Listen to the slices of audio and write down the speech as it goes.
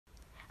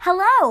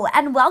Hello,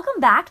 and welcome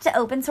back to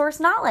Open Source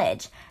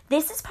Knowledge.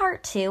 This is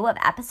part 2 of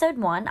episode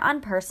 1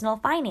 on personal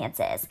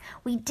finances.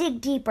 We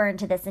dig deeper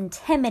into this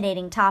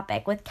intimidating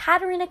topic with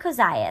Katerina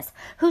Kozayas,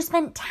 who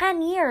spent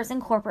 10 years in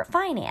corporate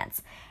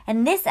finance.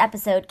 In this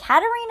episode,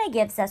 Katerina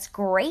gives us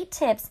great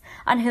tips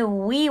on who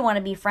we want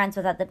to be friends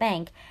with at the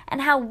bank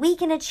and how we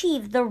can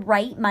achieve the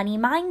right money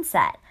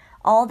mindset.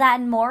 All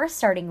that and more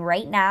starting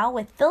right now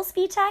with Phil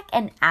Svitek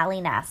and Ali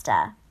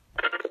Nasta.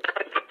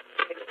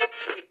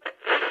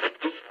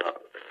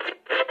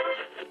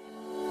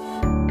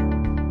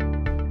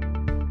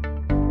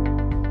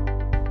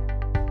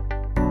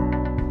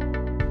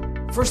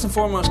 First and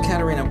foremost,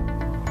 Katerina,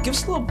 give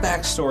us a little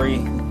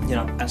backstory,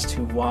 as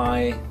to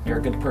why you're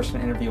a good person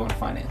to interview on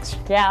finance.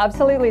 Yeah,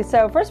 absolutely.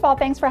 So first of all,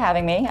 thanks for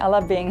having me. I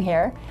love being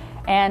here.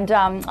 And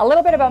a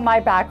little bit about my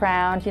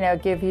background,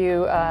 give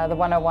you the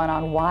 101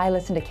 on why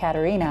listen to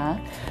Katerina,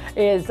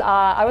 is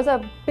I was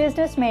a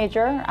business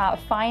major,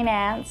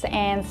 finance,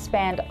 and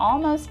spent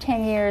almost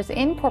 10 years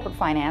in corporate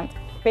finance.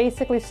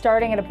 Basically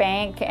starting at a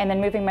bank and then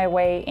moving my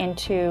way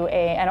into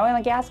an oil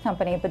and gas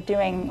company, but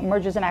doing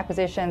mergers and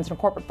acquisitions and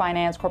corporate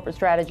finance, corporate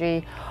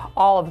strategy,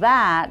 all of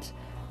that,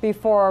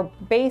 before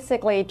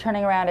basically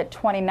turning around at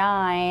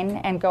 29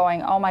 and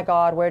going, oh my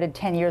God, where did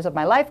 10 years of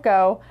my life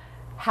go?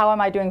 How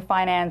am I doing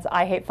finance?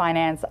 I hate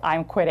finance.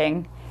 I'm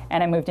quitting.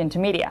 And I moved into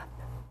media.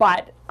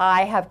 But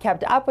I have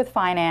kept up with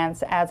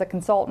finance as a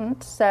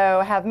consultant,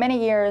 so have many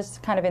years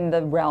kind of in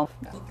the realm.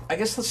 I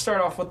guess let's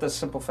start off with the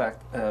simple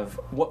fact of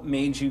what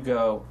made you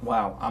go,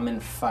 wow, I'm in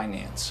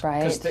finance. Right.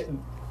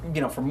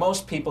 Because, for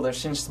most people, there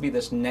seems to be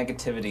this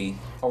negativity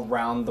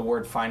around the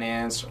word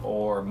finance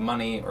or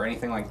money or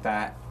anything like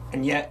that.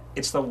 And yet,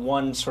 it's the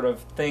one sort of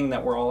thing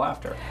that we're all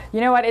after.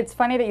 You know what? It's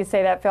funny that you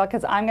say that, Phil,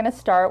 because I'm going to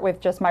start with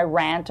just my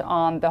rant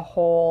on the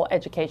whole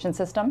education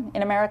system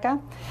in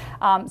America.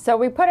 So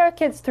we put our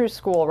kids through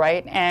school,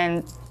 right?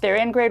 And they're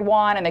in grade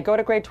 1 and they go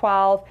to grade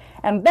 12,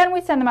 and then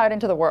we send them out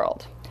into the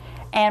world.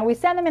 And we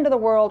send them into the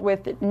world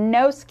with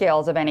no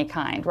skills of any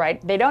kind, right?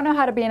 They don't know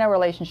how to be in a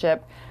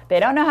relationship. They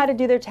don't know how to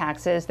do their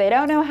taxes. They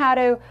don't know how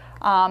to,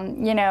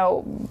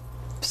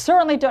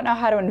 certainly don't know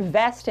how to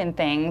invest in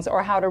things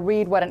or how to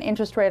read what an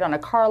interest rate on a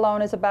car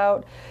loan is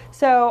about.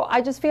 So I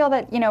just feel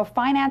that,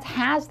 finance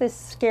has this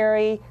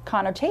scary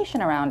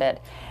connotation around it.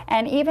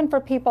 And even for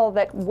people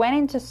that went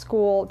into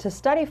school to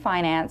study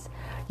finance,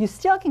 you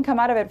still can come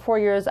out of it 4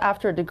 years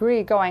after a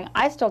degree going,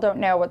 I still don't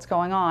know what's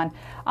going on.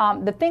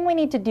 The thing we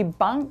need to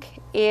debunk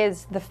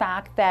is the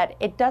fact that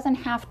it doesn't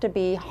have to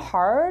be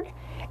hard.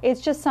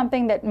 It's just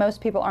something that most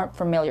people aren't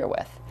familiar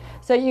with.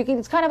 So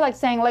it's kind of like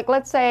saying,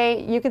 let's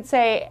say, you could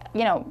say,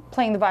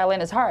 playing the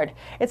violin is hard.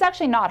 It's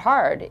actually not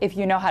hard if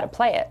you know how to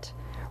play it,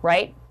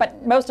 right?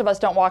 But most of us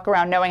don't walk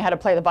around knowing how to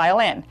play the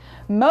violin.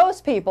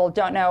 Most people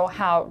don't know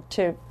how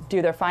to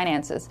do their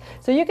finances.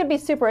 So you could be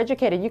super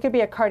educated. You could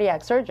be a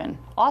cardiac surgeon.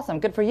 Awesome,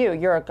 good for you.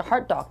 You're a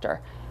heart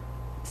doctor.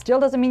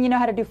 Still doesn't mean you know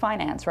how to do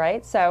finance,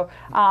 right? So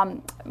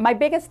my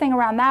biggest thing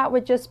around that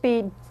would just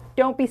be,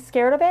 don't be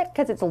scared of it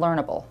because it's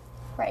learnable.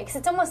 Right, because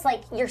it's almost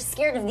like you're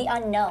scared of the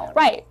unknown.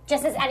 Right.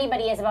 Just as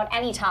anybody is about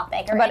any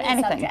topic or about any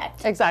anything.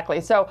 Subject.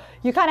 Exactly. So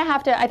you kind of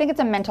have to, I think it's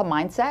a mental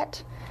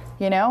mindset,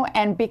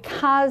 and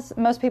because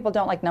most people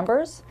don't like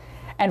numbers,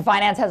 and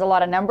finance has a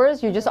lot of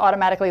numbers, you just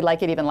automatically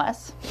like it even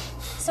less.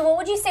 So what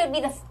would you say would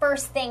be the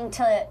first thing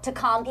to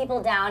calm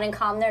people down and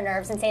calm their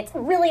nerves and say it's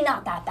really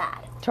not that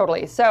bad?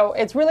 Totally. So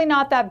it's really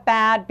not that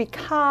bad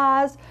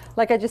because,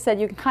 like I just said,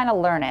 you can kind of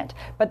learn it.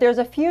 But there's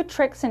a few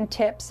tricks and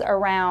tips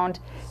around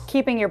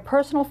keeping your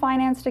personal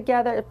finances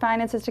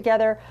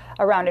together,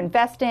 around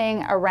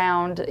investing,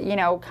 around,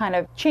 kind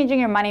of changing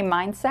your money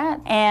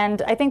mindset.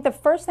 And I think the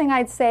first thing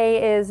I'd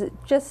say is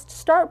just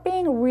start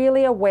being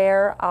really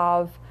aware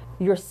of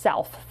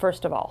yourself,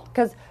 first of all.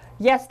 Because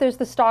yes, there's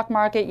the stock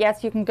market.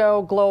 Yes, you can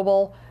go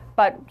global,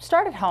 but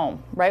start at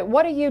home, right?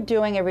 What are you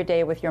doing every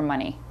day with your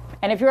money?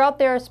 And if you're out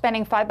there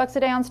spending $5 a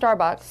day on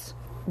Starbucks,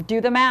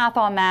 do the math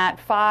on that.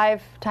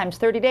 5 times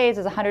 30 days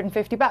is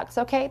 $150.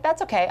 Okay,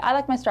 that's okay. I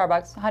like my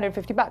Starbucks,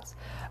 $150.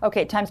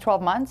 Okay, times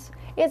 12 months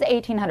is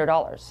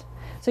 $1,800.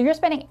 So you're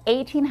spending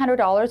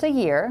 $1,800 a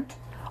year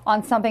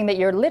on something that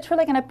you're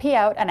literally going to pee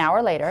out an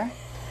hour later.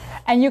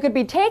 And you could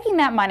be taking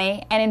that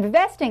money and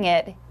investing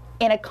it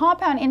in a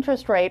compound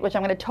interest rate, which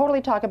I'm going to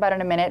totally talk about in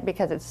a minute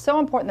because it's so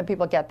important that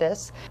people get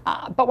this,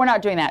 but we're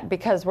not doing that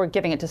because we're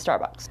giving it to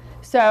Starbucks.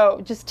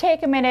 So just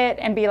take a minute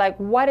and be like,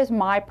 what does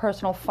my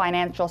personal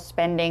financial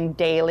spending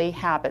daily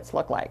habits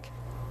look like?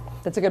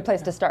 That's a good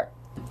place to start.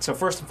 So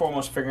first and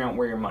foremost, figuring out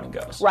where your money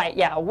goes. Right,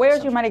 yeah.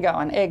 Where's your money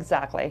going?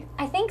 Exactly.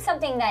 I think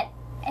something that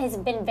has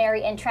been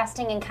very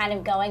interesting in kind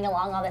of going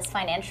along all this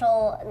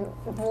financial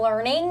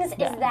learnings is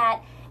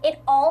that it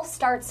all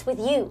starts with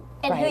you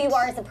and who you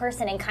are as a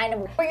person and kind of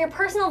where your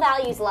personal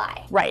values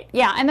lie. Right,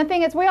 yeah. And the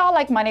thing is, we all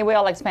like money. We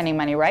all like spending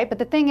money, right? But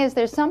the thing is,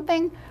 there's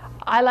something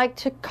I like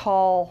to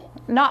call,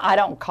 I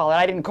don't call it.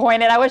 I didn't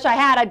coin it. I wish I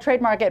had. I'd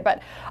trademark it.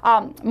 But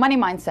money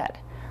mindset,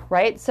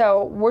 right?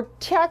 So we're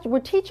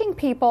teaching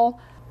people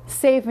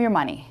save your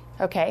money,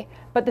 okay?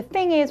 But the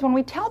thing is, when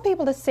we tell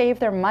people to save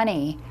their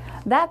money,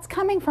 that's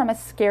coming from a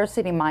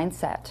scarcity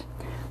mindset,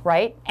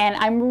 right? And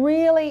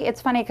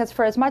it's funny because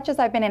for as much as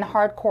I've been in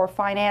hardcore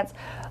finance,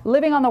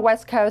 living on the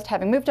West Coast,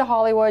 having moved to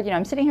Hollywood,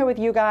 I'm sitting here with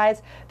you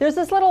guys, there's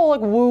this little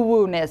like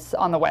woo-woo-ness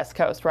on the West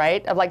Coast,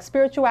 right? Of like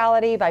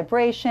spirituality,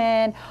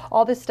 vibration,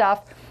 all this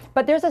stuff.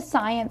 But there's a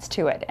science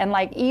to it. And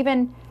like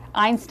even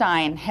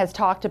Einstein has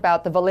talked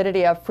about the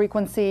validity of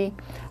frequency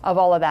of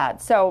all of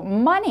that. So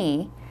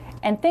money,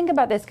 and think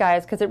about this,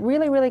 guys, because it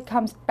really, really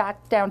comes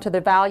back down to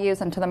the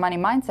values and to the money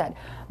mindset.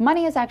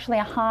 Money is actually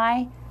a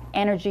high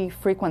energy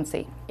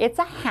frequency. It's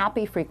a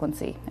happy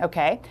frequency,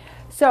 okay?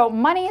 So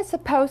money is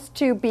supposed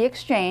to be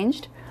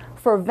exchanged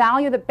for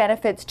value that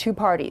benefits two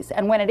parties.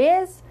 And when it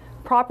is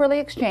properly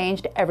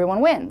exchanged,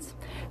 everyone wins.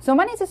 So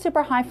money is a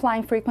super high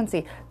flying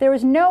frequency. There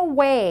is no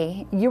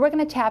way you are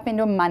going to tap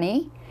into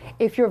money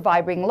if you're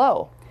vibrating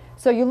low.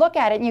 So you look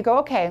at it and you go,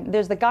 okay,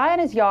 there's the guy on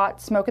his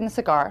yacht smoking the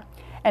cigar,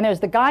 and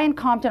there's the guy in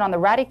Compton on the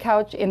ratty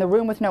couch in the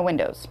room with no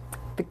windows.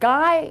 The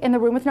guy in the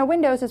room with no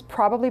windows is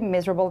probably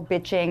miserable,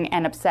 bitching,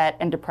 and upset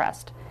and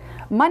depressed.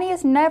 Money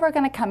is never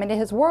going to come into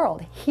his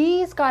world.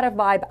 He's got to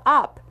vibe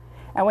up.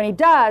 And when he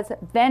does,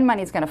 then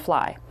money's going to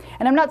fly.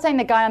 And I'm not saying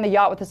the guy on the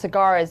yacht with the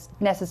cigar is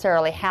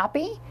necessarily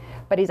happy,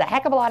 but he's a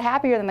heck of a lot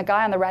happier than the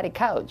guy on the ratty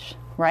couch,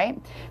 right?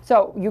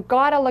 So you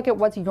got to look at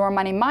what's your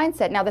money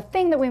mindset. Now, the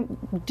thing that we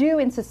do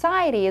in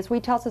society is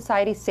we tell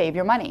society, save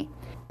your money.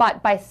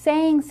 But by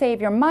saying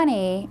save your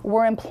money,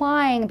 we're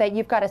implying that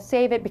you've got to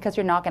save it because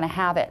you're not going to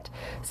have it.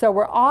 So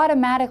we're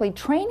automatically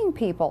training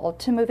people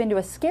to move into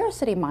a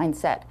scarcity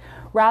mindset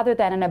rather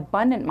than an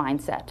abundant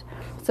mindset.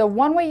 So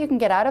one way you can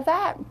get out of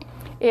that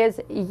is,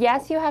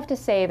 yes, you have to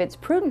save. It's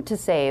prudent to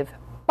save,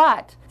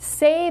 but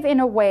save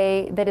in a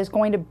way that is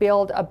going to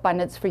build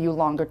abundance for you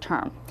longer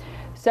term.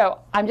 So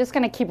I'm just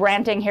going to keep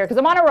ranting here because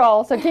I'm on a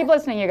roll, so keep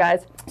listening, you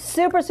guys.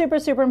 Super, super,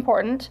 super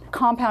important,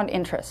 compound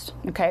interest,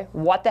 okay?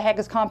 What the heck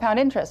is compound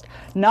interest?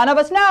 None of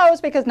us knows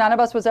because none of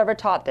us was ever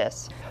taught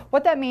this.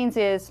 What that means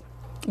is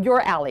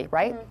you're Allie,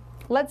 right?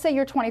 Mm-hmm. Let's say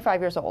you're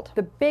 25 years old.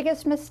 The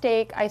biggest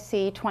mistake I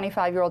see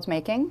 25-year-olds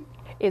making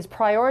is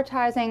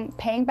prioritizing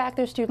paying back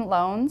their student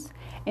loans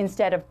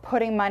instead of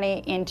putting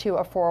money into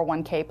a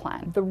 401k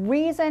plan. The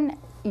reason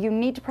you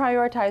need to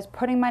prioritize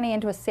putting money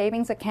into a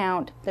savings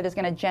account that is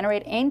going to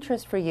generate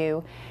interest for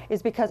you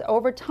is because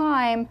over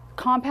time,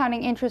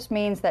 compounding interest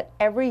means that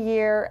every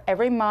year,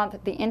 every month,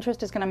 the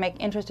interest is going to make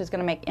interest is going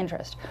to make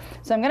interest.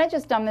 So I'm going to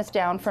just dumb this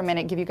down for a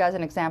minute, give you guys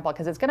an example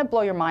because it's going to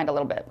blow your mind a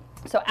little bit.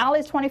 So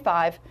Allie's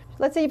 25.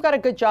 Let's say you've got a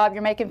good job,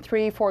 you're making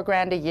 $3-4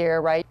 grand a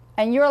year, right?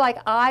 And you're like,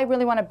 I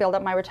really want to build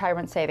up my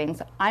retirement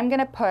savings. I'm going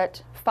to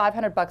put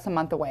 $500 a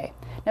month away.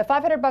 Now,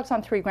 $500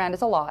 on $3 grand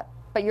is a lot,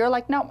 but you're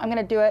like, no, I'm going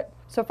to do it.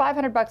 So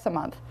 $500 a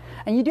month.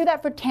 And you do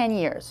that for 10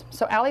 years.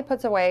 So Allie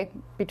puts away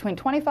between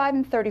 25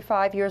 and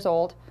 35 years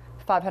old,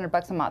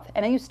 $500 a month.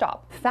 And then you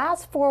stop.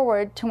 Fast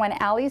forward to when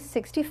Allie's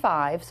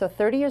 65, so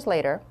 30 years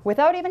later,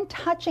 without even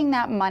touching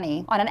that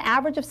money, on an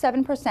average of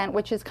 7%,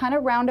 which is kind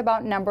of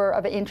roundabout number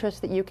of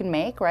interest that you can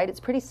make, right?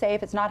 It's pretty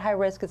safe. It's not high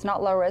risk. It's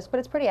not low risk, but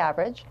it's pretty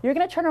average. You're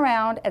going to turn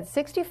around at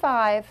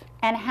 65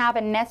 and have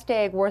a nest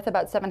egg worth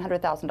about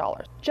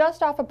 $700,000,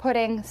 just off of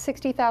putting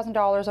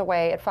 $60,000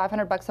 away at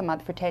 $500 a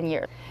month for 10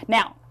 years.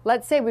 Now,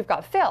 let's say we've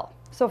got Phil.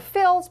 So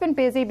Phil's been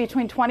busy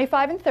between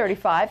 25 and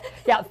 35.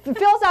 Yeah,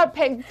 Phil's out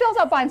buying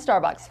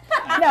Starbucks.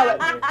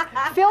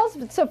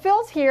 No,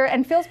 Phil's here,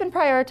 and Phil's been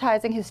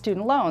prioritizing his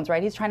student loans,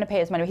 right? He's trying to pay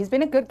his money. He's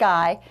been a good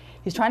guy.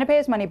 He's trying to pay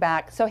his money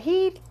back. So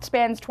he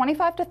spends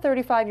 25 to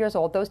 35 years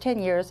old, those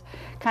 10 years,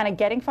 kind of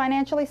getting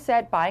financially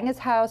set, buying his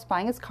house,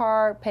 buying his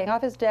car, paying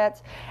off his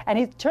debts. And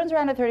he turns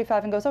around at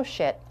 35 and goes, oh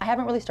shit, I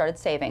haven't really started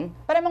saving,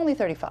 but I'm only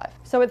 35.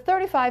 So at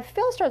 35,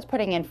 Phil starts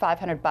putting in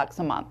 $500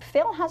 a month.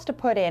 Phil has to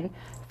put in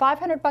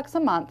 $500 a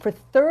month for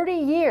 30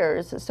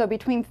 years, so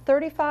between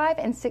 35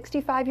 and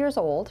 65 years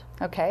old,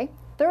 okay,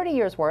 30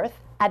 years worth.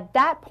 At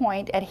that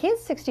point, at his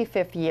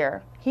 65th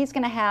year, he's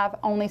going to have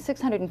only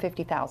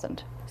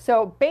 $650,000.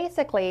 So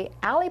basically,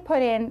 Allie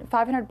put in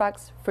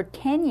 $500 for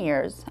 10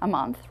 years a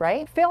month,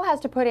 right? Phil has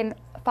to put in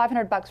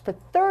 $500 for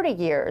 30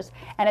 years,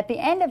 and at the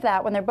end of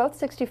that, when they're both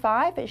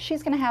 65,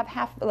 she's going to have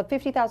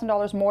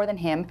 $50,000 more than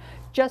him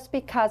just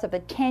because of the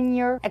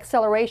 10-year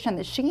acceleration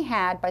that she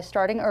had by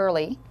starting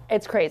early.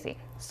 It's crazy.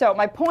 So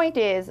my point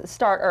is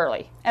start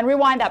early. And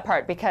rewind that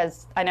part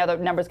because I know the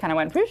numbers kind of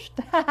went whoosh.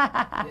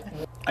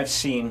 I've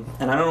seen,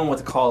 and I don't know what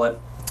to call it,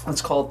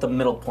 let's call it the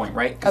middle point,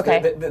 right? Okay.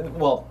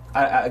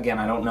 Again,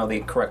 I don't know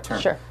the correct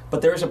term. Sure.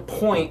 But there's a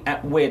point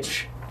at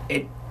which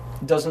it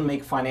doesn't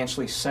make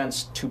financially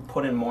sense to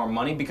put in more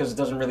money because it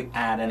doesn't really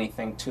add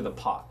anything to the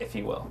pot, if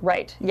you will.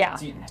 Right, yeah.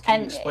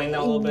 Can you explain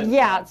that a little bit?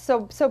 Yeah,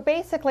 so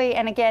basically,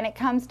 and again, it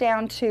comes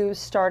down to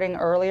starting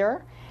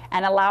earlier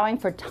and allowing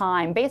for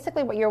time.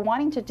 Basically what you're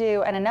wanting to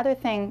do, and another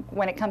thing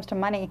when it comes to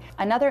money,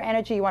 another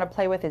energy you want to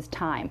play with is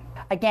time.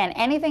 Again,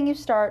 anything you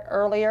start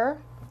earlier,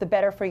 the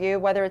better for you,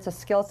 whether it's a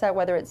skill set,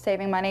 whether it's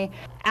saving money.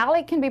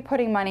 Allie can be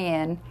putting money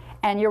in.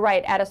 And you're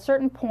right, at a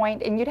certain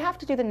point, and you'd have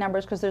to do the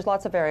numbers because there's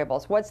lots of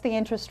variables. What's the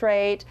interest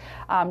rate?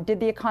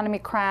 Did the economy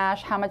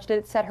crash? How much did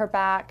it set her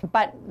back?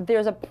 But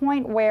there's a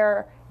point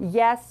where,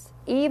 yes,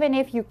 even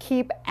if you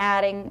keep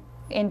adding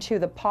into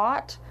the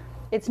pot,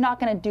 it's not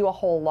going to do a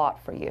whole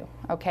lot for you,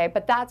 okay?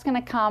 But that's going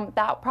to come,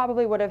 that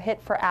probably would have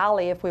hit for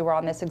Allie if we were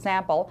on this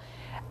example,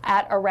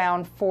 at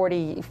around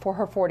 40 for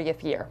her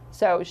 40th year.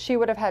 So she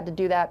would have had to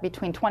do that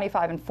between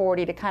 25 and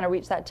 40 to kind of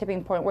reach that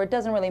tipping point where it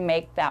doesn't really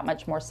make that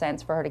much more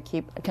sense for her to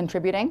keep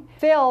contributing.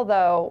 Phil,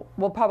 though,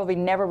 will probably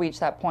never reach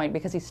that point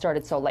because he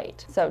started so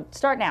late. So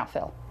start now,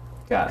 Phil.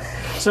 Got it.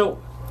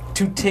 So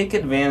to take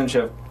advantage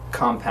of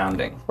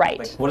compounding, right?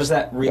 Like, what does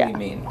that really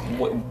mean?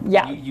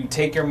 You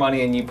take your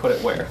money and you put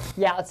it where?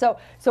 Yeah. So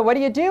what do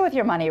you do with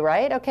your money,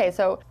 right? Okay.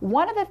 So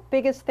one of the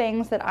biggest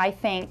things that I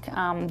think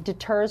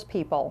deters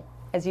people,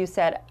 as you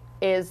said,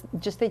 is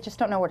just they just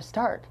don't know where to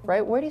start,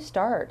 right? Where do you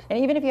start? And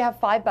even if you have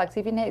 $5,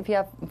 even if you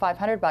have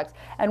 $500,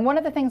 and one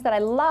of the things that I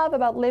love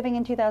about living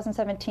in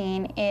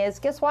 2017 is,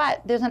 guess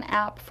what? There's an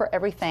app for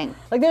everything.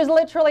 Like, there's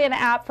literally an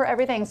app for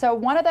everything. So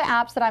one of the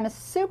apps that I'm a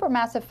super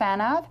massive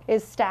fan of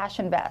is Stash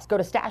Invest. Go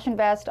to Stash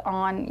Invest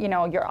on,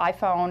 your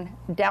iPhone,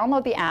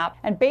 download the app,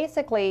 and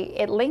basically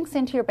it links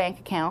into your bank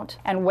account,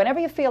 and whenever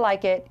you feel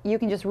like it, you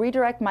can just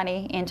redirect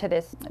money into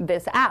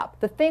this app.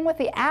 The thing with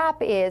the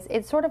app is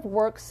it sort of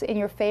works in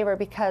your favor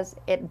because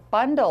it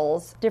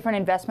bundles different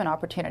investment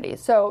opportunities.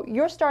 So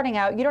you're starting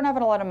out, you don't have a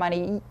lot of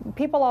money.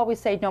 People always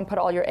say don't put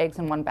all your eggs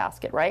in one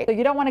basket, right? So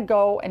you don't want to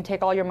go and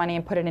take all your money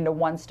and put it into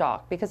one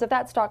stock, because if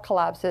that stock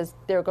collapses,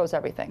 there goes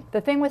everything.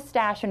 The thing with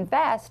Stash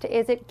Invest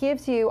is it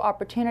gives you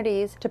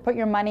opportunities to put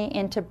your money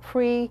into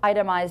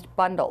pre-itemized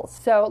bundles.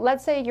 So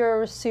let's say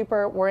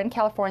we're in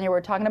California,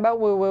 we're talking about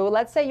woo-woo.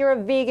 Let's say you're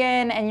a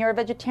vegan and you're a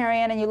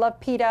vegetarian and you love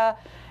PETA.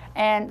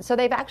 And so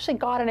they've actually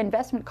got an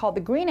investment called the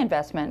Green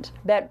Investment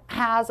that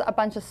has a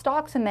bunch of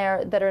stocks in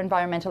there that are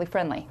environmentally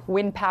friendly.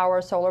 Wind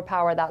power, solar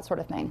power, that sort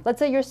of thing. Let's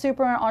say you're a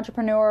super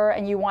entrepreneur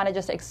and you want to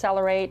just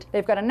accelerate.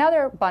 They've got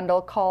another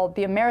bundle called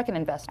the American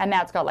Investment. And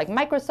that's got like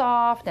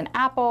Microsoft and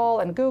Apple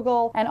and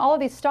Google and all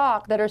of these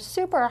stocks that are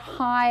super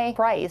high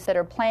price, that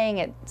are playing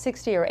at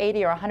 60 or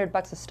 80 or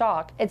 $100 a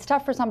stock. It's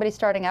tough for somebody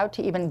starting out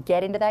to even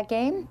get into that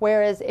game.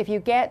 Whereas if you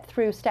get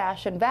through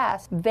Stash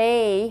Invest,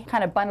 they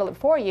kind of bundle it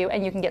for you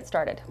and you can get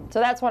started. So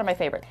that's one of my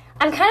favorites.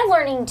 I'm kind of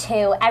learning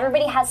too,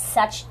 everybody has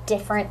such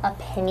different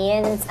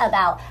opinions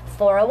about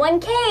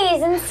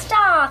 401ks and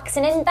stocks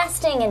and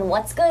investing and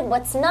what's good,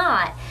 what's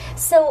not.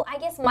 So I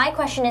guess my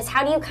question is,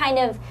 how do you kind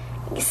of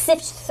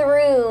sift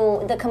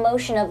through the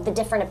commotion of the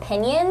different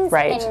opinions?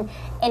 Right.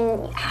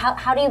 And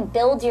how do you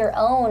build your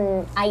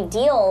own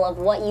ideal of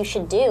what you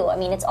should do? I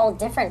mean, it's all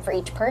different for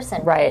each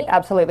person, right?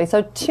 Absolutely.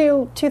 So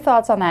two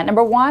thoughts on that.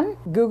 Number one,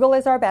 Google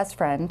is our best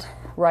friend.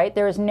 Right?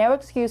 There is no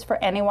excuse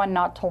for anyone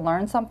not to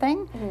learn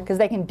something, because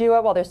they can do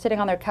it while they're sitting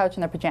on their couch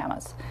in their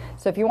pajamas.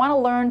 So if you want to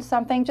learn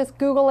something, just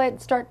Google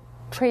it, start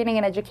training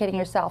and educating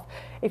yourself.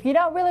 If you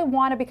don't really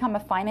want to become a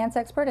finance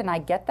expert, and I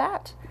get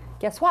that,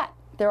 guess what?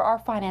 There are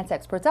finance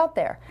experts out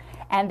there.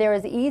 And they're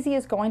as easy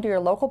as going to your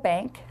local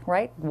bank,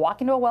 right? Walk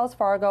into a Wells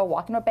Fargo,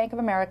 walk into a Bank of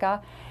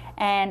America,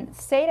 and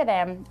say to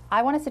them,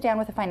 I want to sit down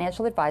with a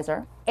financial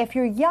advisor. If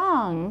you're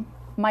young,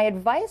 my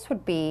advice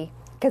would be,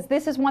 because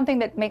this is one thing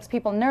that makes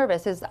people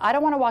nervous, is I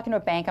don't want to walk into a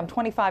bank, I'm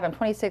 25, I'm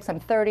 26,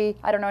 I'm 30,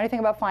 I don't know anything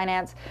about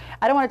finance,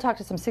 I don't want to talk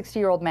to some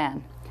 60-year-old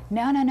man.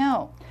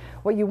 No.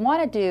 What you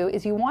want to do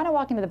is you want to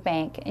walk into the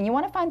bank and you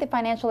want to find the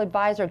financial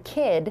advisor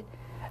kid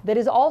that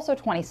is also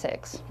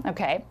 26,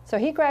 okay? So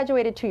he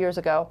graduated 2 years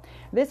ago.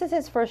 This is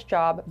his first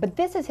job, but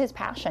this is his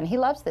passion. He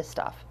loves this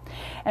stuff.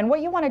 And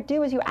what you want to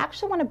do is you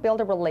actually want to build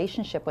a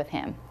relationship with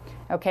him.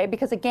 Okay,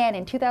 because again,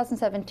 in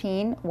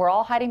 2017, we're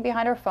all hiding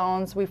behind our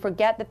phones. We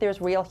forget that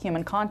there's real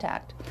human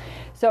contact.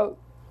 So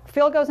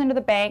Phil goes into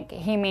the bank,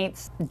 he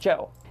meets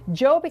Joe.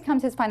 Joe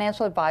becomes his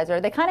financial advisor.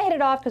 They kind of hit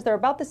it off because they're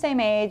about the same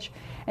age.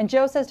 And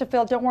Joe says to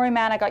Phil, don't worry,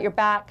 man, I got your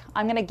back.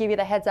 I'm going to give you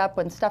the heads up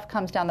when stuff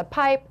comes down the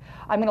pipe.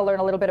 I'm going to learn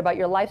a little bit about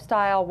your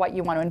lifestyle, what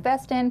you want to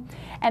invest in.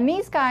 And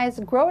these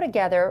guys grow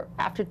together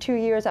after 2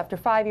 years, after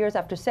 5 years,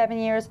 after 7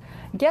 years.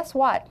 Guess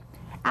what?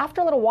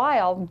 After a little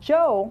while,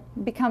 Joe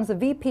becomes the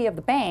VP of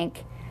the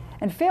bank,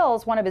 and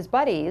Phil's one of his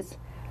buddies.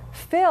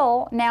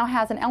 Phil now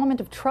has an element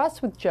of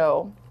trust with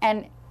Joe,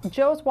 and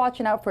Joe's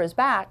watching out for his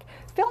back.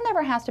 Phil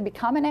never has to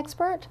become an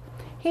expert.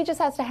 He just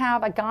has to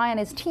have a guy on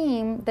his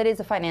team that is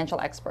a financial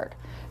expert.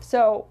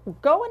 So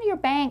go into your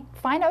bank,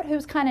 find out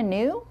who's kind of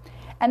new,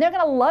 and they're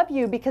going to love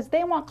you because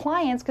they want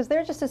clients, because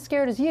they're just as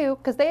scared as you,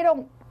 because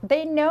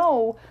they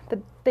know that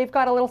they've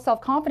got a little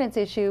self-confidence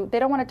issue. They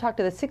don't want to talk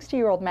to the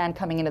 60-year-old man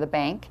coming into the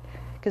bank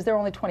because they're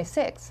only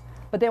 26,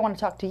 but they want to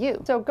talk to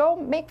you. So go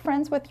make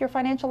friends with your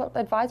financial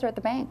advisor at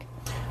the bank.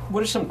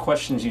 What are some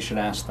questions you should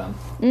ask them?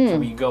 So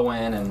you go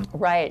in and...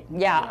 Right,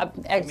 yeah,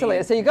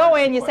 absolutely. So you go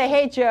in, you say,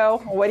 hey,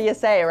 Joe, what do you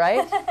say,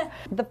 right?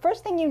 The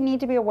first thing you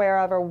need to be aware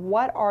of are,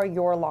 what are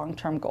your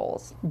long-term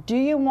goals? Do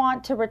you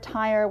want to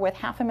retire with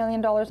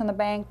 $500,000 in the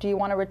bank? Do you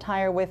want to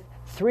retire with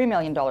 $3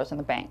 million in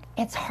the bank.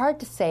 It's hard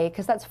to say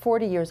because that's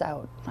 40 years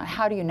out.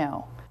 How do you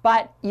know?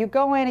 But you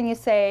go in and you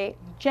say,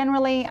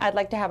 generally, I'd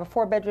like to have a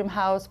 4-bedroom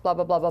house, blah,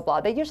 blah, blah, blah,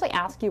 blah. They usually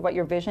ask you what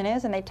your vision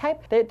is, and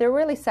they're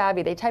really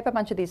savvy. They type a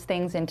bunch of these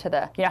things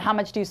into how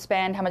much do you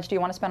spend? How much do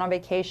you want to spend on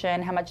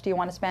vacation? How much do you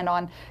want to spend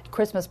on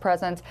Christmas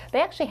presents?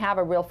 They actually have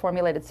a real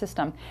formulated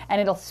system, and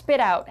it'll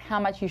spit out how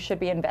much you should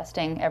be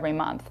investing every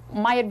month.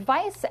 My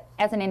advice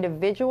as an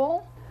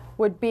individual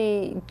would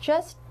be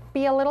just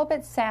be a little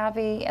bit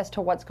savvy as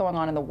to what's going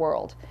on in the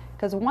world.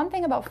 Because one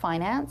thing about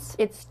finance,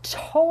 it's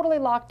totally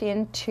locked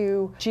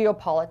into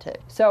geopolitics.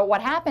 So what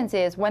happens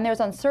is when there's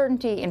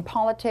uncertainty in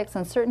politics,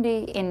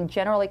 uncertainty in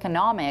general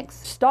economics,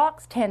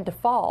 stocks tend to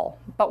fall.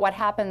 But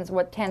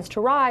what tends to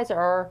rise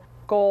are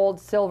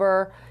gold,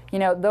 silver,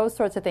 those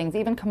sorts of things,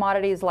 even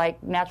commodities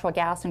like natural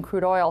gas and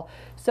crude oil.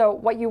 So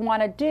what you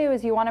want to do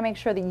is you want to make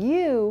sure that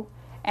you,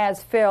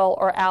 as Phil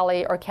or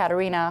Ali or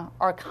Katerina,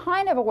 are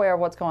kind of aware of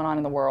what's going on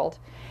in the world.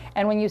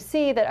 And when you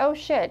see that, oh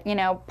shit,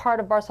 part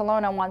of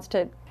Barcelona wants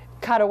to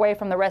cut away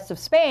from the rest of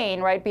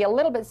Spain, right? Be a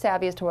little bit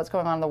savvy as to what's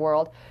going on in the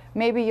world.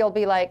 Maybe you'll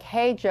be like,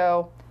 hey,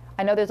 Joe,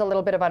 I know there's a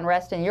little bit of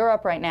unrest in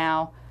Europe right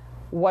now.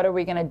 What are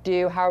we going to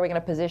do? How are we going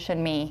to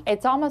position me?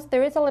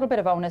 There is a little bit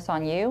of onus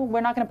on you.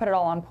 We're not going to put it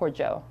all on poor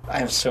Joe. I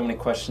have so many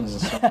questions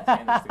and so many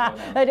tangents to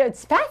go down.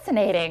 It's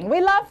fascinating.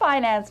 We love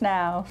finance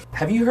now.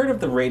 Have you heard of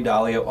the Ray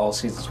Dalio All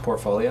Seasons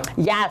Portfolio?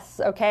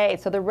 Yes. Okay.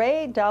 So the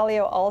Ray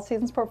Dalio All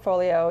Seasons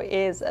Portfolio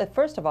is,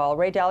 first of all,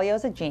 Ray Dalio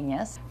is a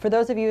genius. For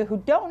those of you who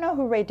don't know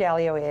who Ray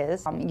Dalio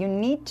is, you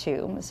need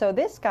to. So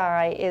this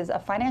guy is a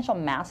financial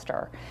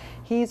master.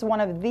 He's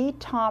one of the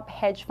top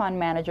hedge fund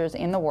managers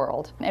in the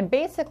world. And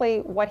basically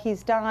what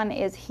he's done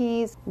is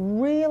he's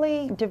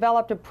really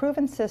developed a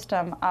proven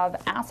system of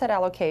asset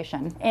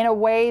allocation in a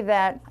way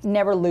that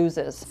never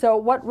loses. So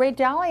what Ray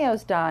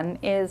Dalio's done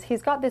is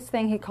he's got this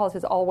thing he calls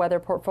his all-weather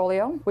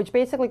portfolio, which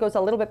basically goes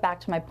a little bit back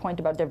to my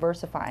point about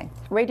diversifying.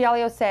 Ray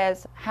Dalio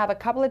says, have a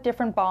couple of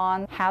different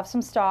bonds, have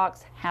some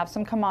stocks, have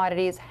some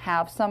commodities,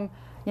 have some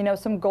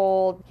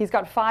gold. He's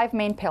got 5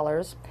 main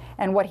pillars.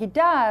 And what he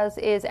does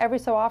is every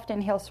so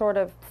often he'll sort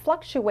of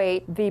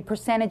fluctuate the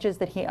percentages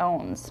that he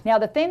owns. Now,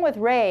 the thing with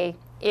Ray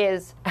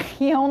is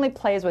he only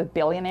plays with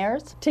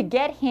billionaires. To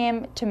get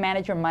him to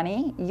manage your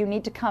money, you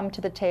need to come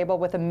to the table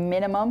with a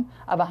minimum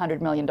of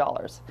 $100 million.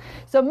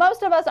 So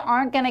most of us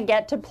aren't going to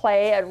get to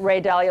play at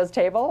Ray Dalio's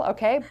table,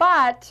 okay?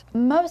 But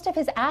most of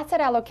his asset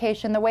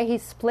allocation, the way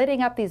he's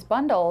splitting up these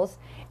bundles,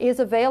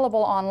 is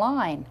available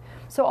online.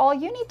 So all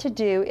you need to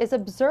do is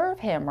observe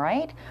him,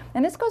 right?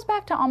 And this goes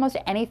back to almost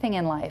anything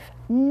in life.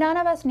 None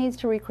of us needs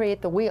to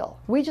recreate the wheel.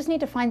 We just need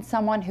to find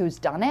someone who's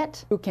done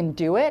it, who can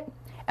do it,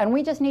 and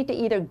we just need to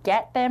either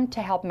get them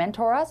to help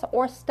mentor us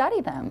or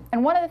study them.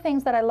 And one of the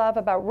things that I love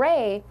about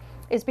Ray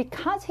is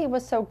because he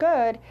was so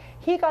good,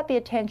 he got the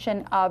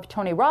attention of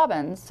Tony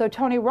Robbins. So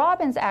Tony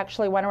Robbins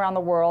actually went around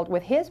the world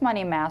with his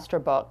Money Master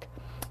book,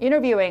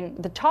 interviewing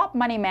the top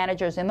money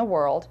managers in the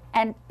world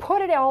and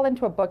put it all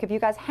into a book. If you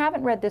guys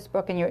haven't read this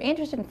book and you're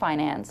interested in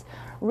finance,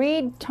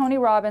 read Tony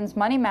Robbins'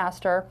 Money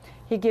Master.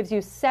 He gives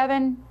you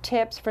 7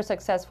 tips for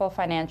successful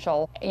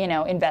financial,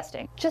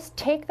 investing. Just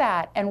take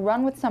that and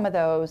run with some of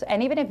those.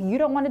 And even if you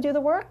don't want to do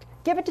the work,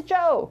 give it to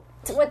Joe.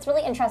 What's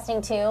really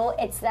interesting too,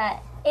 it's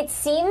that it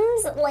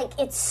seems like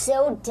it's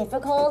so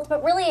difficult,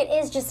 but really it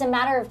is just a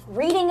matter of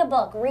reading a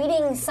book,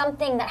 reading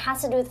something that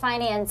has to do with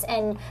finance,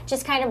 and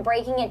just kind of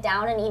breaking it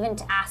down and even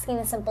to asking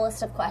the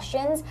simplest of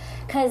questions.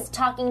 Because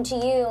talking to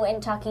you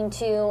and talking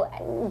to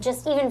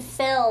just even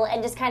Phil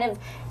and just kind of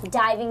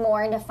diving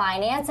more into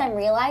finance, I'm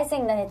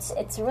realizing that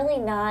it's really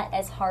not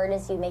as hard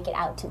as you make it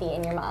out to be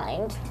in your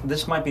mind.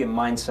 This might be a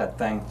mindset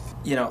thing.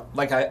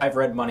 I've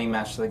read Money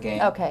Master the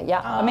Game. Okay,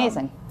 yeah,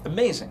 amazing.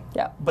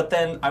 Yeah. But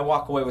then I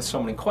walk away with so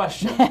many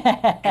questions,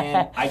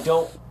 and I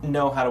don't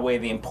know how to weigh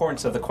the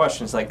importance of the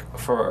questions. Like,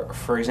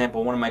 for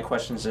example, one of my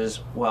questions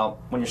is, well,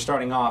 when you're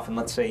starting off, and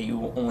let's say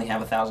you only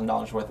have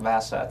 $1,000 worth of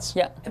assets,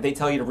 and they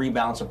tell you to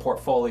rebalance a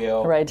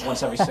portfolio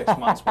once every 6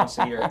 months, once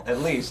a year at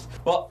least.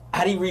 Well,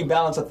 how do you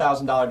rebalance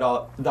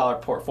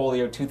 $1,000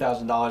 portfolio,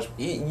 $2,000?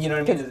 You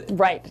know what I mean?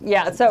 Right.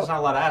 Yeah. There's not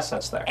a lot of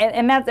assets there.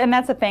 And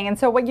that's the thing. And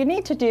so what you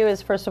need to do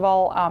is, first of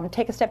all,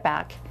 take a step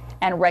back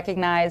and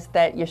recognize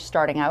that you're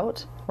starting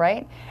out,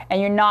 right? And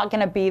you're not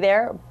going to be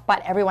there,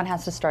 but everyone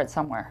has to start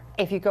somewhere.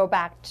 If you go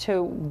back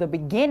to the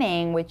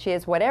beginning, which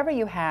is whatever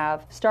you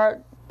have,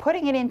 start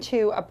putting it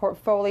into a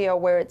portfolio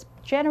where it's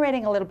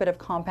generating a little bit of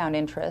compound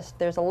interest.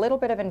 There's a little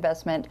bit of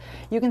investment.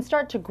 You can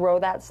start to grow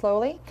that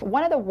slowly.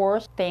 One of the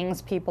worst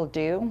things people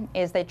do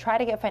is they try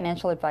to get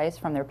financial advice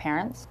from their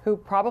parents, who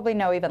probably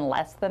know even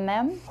less than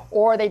them,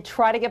 or they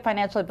try to get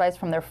financial advice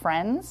from their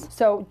friends.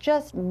 So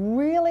just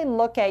really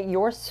look at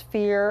your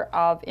sphere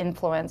of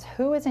influence.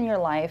 Who is in your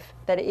life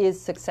that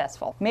is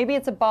successful? Maybe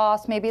it's a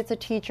boss, maybe it's a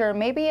teacher,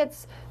 maybe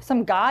it's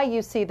some guy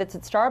you see that's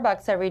at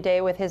Starbucks every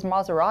day with his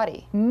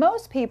Maserati.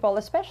 Most people,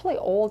 especially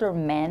older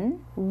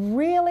men,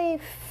 really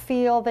really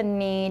feel the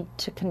need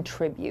to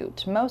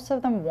contribute. Most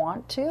of them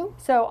want to.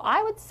 So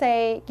I would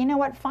say, you know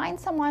what, find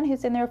someone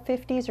who's in their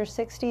 50s or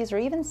 60s or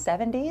even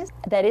 70s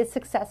that is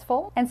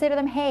successful and say to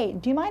them, hey,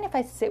 do you mind if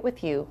I sit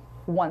with you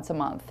once a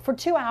month for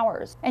 2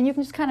 hours, and you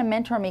can just kind of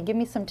mentor me, give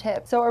me some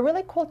tips. So a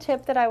really cool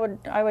tip that I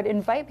would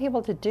invite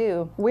people to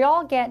do, we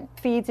all get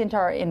feeds into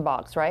our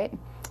inbox, right?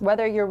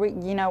 Whether your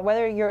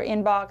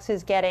inbox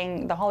is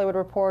getting the Hollywood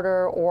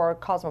Reporter or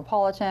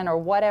Cosmopolitan or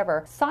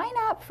whatever, sign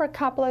up for a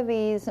couple of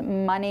these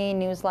money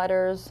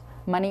newsletters,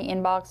 money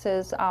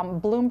inboxes.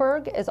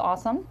 Bloomberg is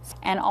awesome,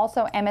 and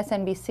also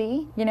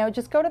MSNBC.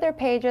 Just go to their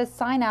pages,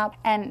 sign up,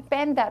 and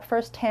spend that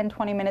first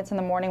 10-20 minutes in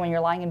the morning when you're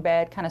lying in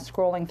bed kind of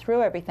scrolling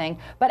through everything.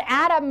 But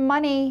add a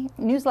money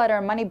newsletter,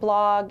 a money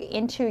blog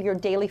into your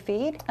daily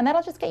feed, and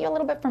that'll just get you a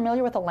little bit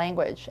familiar with the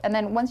language. And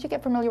then once you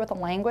get familiar with the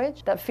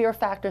language, that fear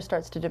factor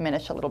starts to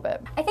diminish a little bit.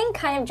 I think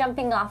kind of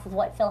jumping off of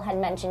what Phil had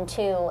mentioned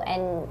too,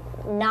 and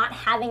not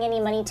having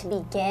any money to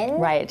begin.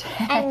 Right.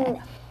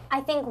 And I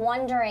think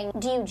wondering,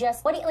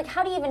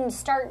 how do you even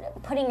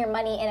start putting your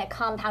money in a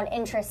compound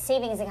interest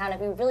savings account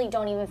if you really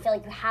don't even feel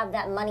like you have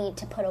that money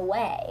to put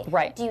away?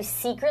 Right. Do you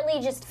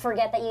secretly just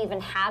forget that you even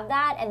have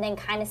that and then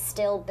kind of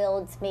still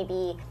build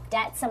maybe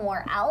debt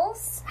somewhere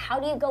else? How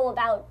do you go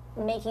about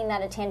making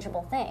that a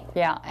tangible thing?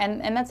 Yeah,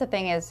 and that's the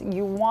thing is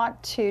you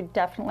want to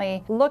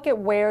definitely look at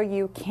where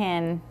you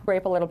can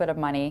scrape a little bit of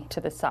money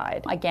to the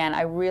side. Again,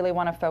 I really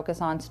want to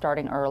focus on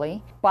starting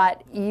early,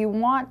 but you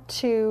want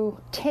to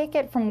take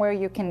it from where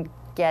you can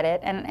get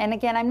it. And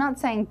again, I'm not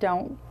saying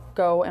don't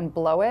go and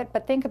blow it,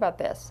 but think about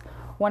this.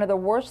 One of the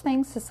worst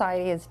things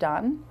society has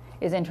done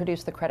is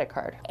introduce the credit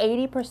card.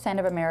 80%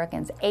 of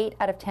Americans, 8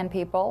 out of 10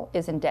 people,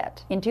 is in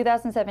debt. In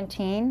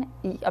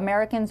 2017,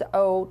 Americans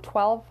owe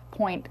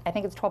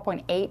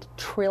 $12.8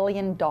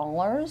 trillion.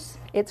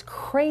 It's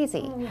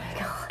crazy. Oh my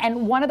God.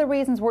 And one of the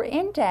reasons we're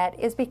in debt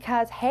is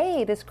because,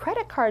 hey, this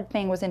credit card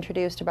thing was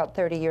introduced about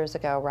 30 years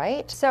ago,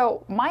 right?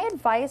 So my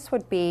advice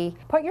would be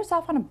put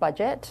yourself on a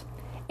budget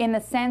in the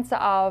sense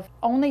of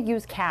only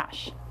use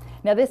cash.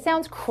 Now, this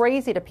sounds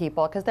crazy to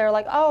people because they're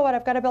like, oh, but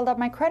I've got to build up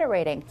my credit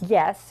rating.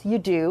 Yes, you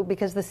do,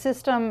 because the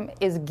system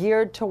is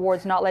geared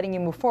towards not letting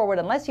you move forward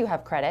unless you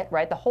have credit,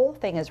 right? The whole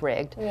thing is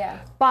rigged. Yeah.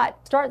 But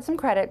start some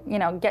credit,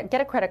 get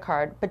a credit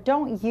card, but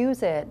don't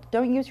use it.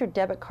 Don't use your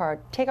debit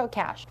card. Take out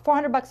cash.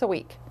 $400 a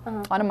week.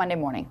 On a Monday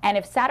morning. And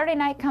if Saturday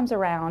night comes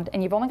around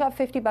and you've only got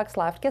 $50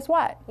 left, guess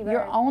what?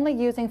 You're only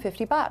using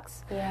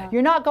 $50. Yeah.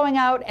 You're not going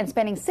out and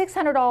spending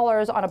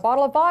 $600 on a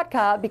bottle of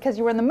vodka because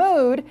you were in the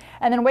mood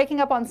and then waking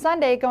up on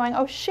Sunday going,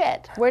 oh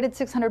shit, where did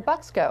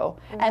 $600 go?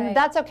 Right. And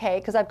that's okay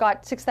because I've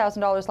got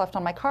 $6,000 left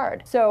on my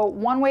card. So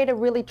one way to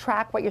really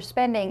track what you're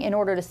spending in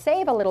order to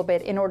save a little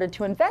bit, in order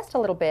to invest a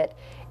little bit,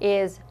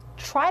 is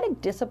try to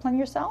discipline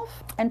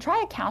yourself and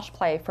try a cash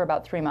play for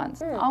about 3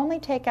 months. Only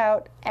take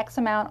out X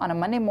amount on a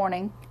Monday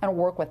morning and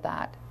work with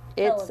that.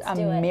 It's a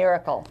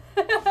miracle.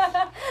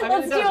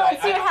 Let's do it.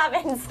 Let's see what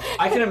happens.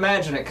 I can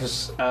imagine it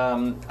because,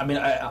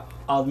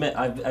 I'll admit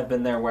I've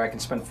been there where I can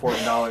spend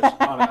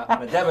 $40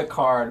 on a debit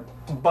card,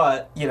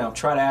 but,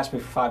 try to ask me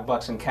for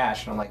 $5 in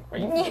cash, and I'm like, are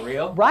you for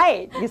real?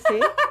 Right, you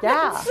see?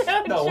 Yeah.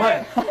 No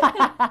way.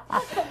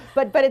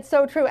 But it's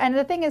so true. And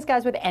the thing is,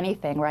 guys, with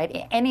anything,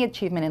 right, any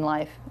achievement in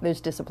life, there's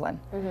discipline,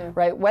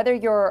 right? Whether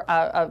you're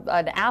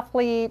an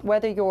athlete,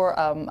 whether you're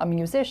a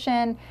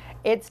musician,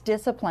 it's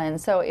discipline.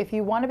 So if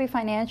you want to be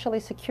financially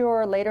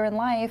secure later in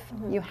life,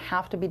 you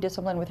have to be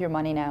disciplined with your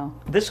money now.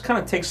 This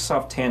kind of takes us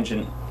off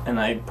tangent, and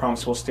I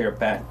promise we'll steer it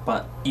back,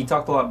 but you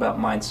talked a lot about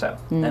mindset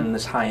and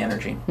this high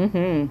energy.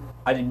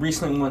 I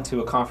recently went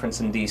to a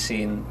conference in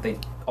D.C., and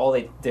all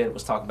they did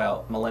was talk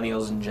about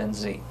millennials and Gen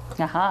Z.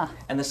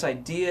 And this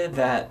idea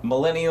that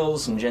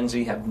millennials and Gen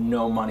Z have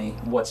no money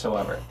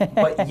whatsoever,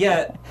 but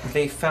yet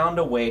they found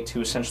a way to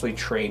essentially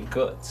trade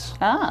goods.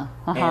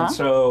 And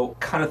so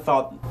kind of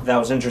thought that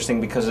was interesting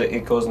because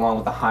it goes along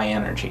with the high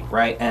energy,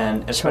 right?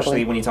 And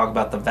especially when you talk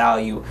about the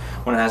value,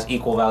 when it has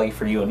equal value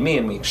for you and me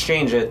and we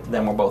exchange it,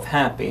 then we're both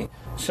happy.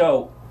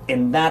 So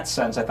in that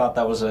sense, I thought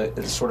that was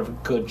a sort of a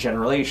good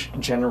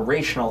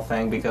generational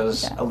thing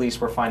because at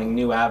least we're finding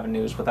new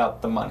avenues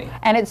without the money.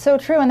 And it's so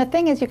true. And the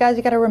thing is, you guys,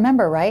 you got to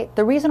remember, right?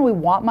 The reason we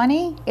want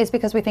money is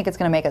because we think it's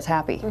going to make us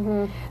happy.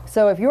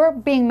 So if you're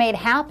being made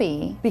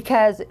happy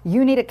because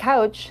you need a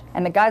couch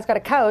and the guy's got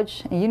a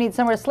couch and you need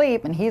somewhere to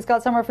sleep and he's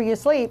got somewhere for you to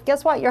sleep,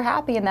 guess what? You're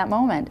happy in that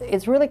moment.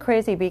 It's really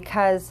crazy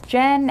because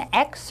Gen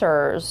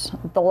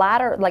Xers, the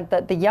latter, like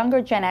the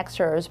younger Gen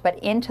Xers, but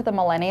into the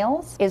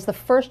millennials, is the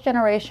first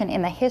generation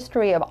in the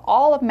history of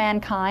all of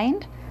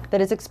mankind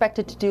that is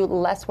expected to do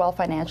less well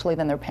financially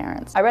than their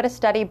parents. I read a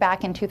study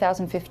back in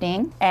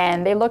 2015,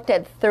 and they looked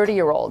at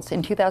 30-year-olds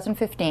in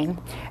 2015,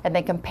 and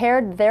they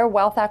compared their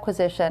wealth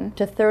acquisition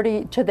to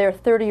their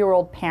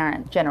 30-year-old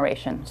parent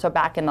generation. So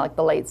back in like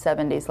the late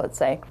 70s, let's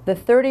say. The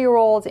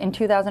 30-year-olds in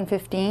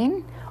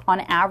 2015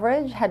 on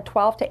average, had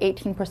 12 to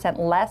 18%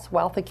 less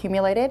wealth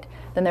accumulated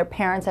than their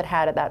parents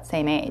had at that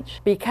same age.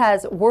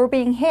 Because we're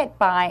being hit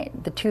by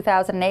the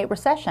 2008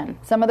 recession.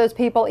 Some of those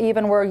people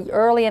even were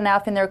early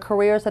enough in their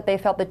careers that they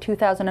felt the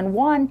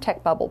 2001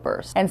 tech bubble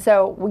burst. And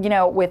so,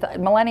 with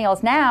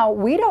millennials now,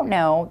 we don't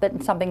know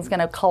that something's going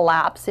to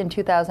collapse in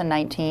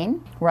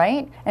 2019,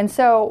 right? And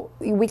so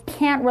we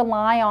can't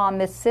rely on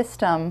this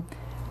system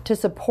to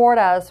support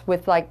us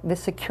with like the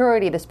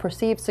security, this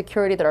perceived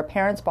security that our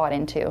parents bought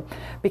into,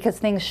 because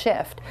things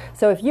shift.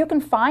 So if you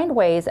can find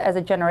ways as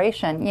a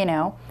generation,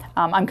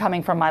 I'm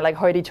coming from my like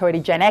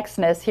hoity-toity Gen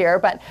X-ness here,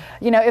 but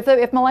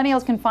if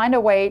millennials can find a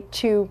way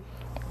to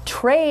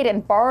trade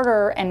and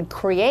barter and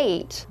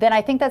create, then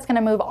I think that's going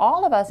to move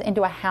all of us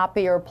into a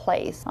happier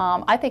place.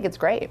 I think it's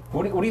great.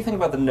 What do you think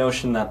about the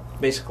notion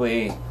that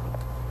basically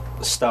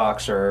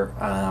stocks or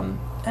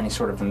any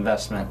sort of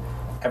investment,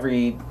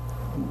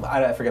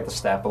 I forget the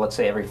stat, but let's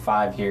say every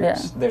 5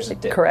 years there's a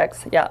dip.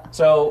 Correct, yeah.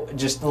 So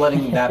just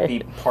letting that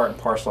be part and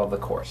parcel of the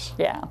course.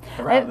 Yeah.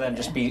 Rather than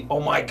just be, oh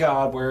my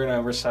God, we're in a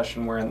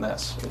recession, we're in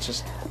this. It's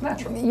just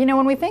natural.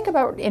 When we think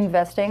about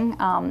investing,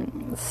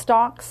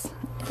 stocks,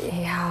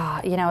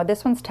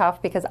 this one's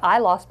tough because I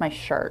lost my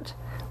shirt.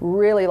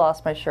 Really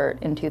lost my shirt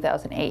in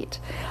 2008.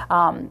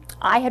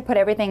 I had put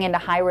everything into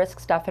high-risk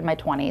stuff in my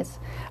 20s.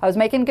 I was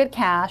making good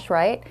cash,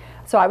 right?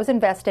 So I was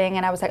investing,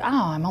 and I was like,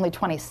 I'm only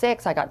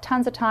 26. I got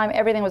tons of time.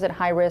 Everything was at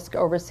high risk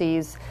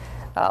overseas,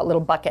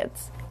 little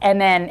buckets.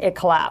 And then it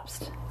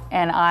collapsed.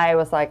 And I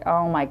was like,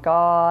 oh, my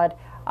God.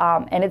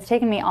 And it's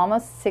taken me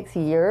almost 6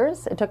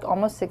 years. It took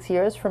almost 6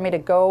 years for me to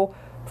go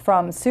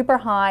from super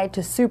high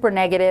to super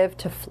negative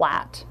to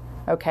flat,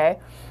 okay?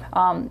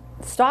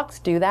 Stocks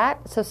do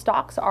that. So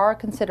stocks are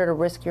considered a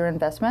riskier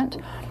investment.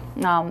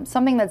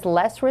 Something that's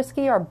less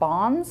risky are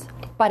bonds.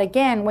 But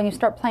again, when you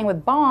start playing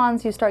with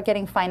bonds, you start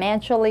getting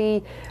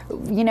financially,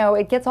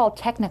 it gets all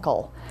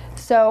technical.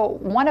 So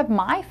one of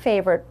my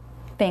favorite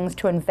things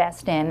to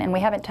invest in, and we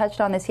haven't touched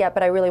on this yet,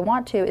 but I really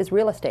want to, is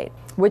real estate,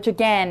 which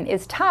again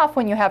is tough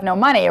when you have no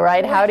money,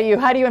 right? How do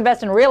you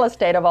invest in real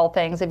estate of all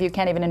things if you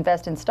can't even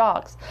invest in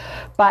stocks?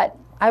 But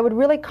I would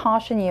really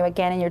caution you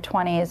again in your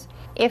 20s,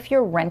 if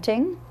you're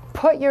renting,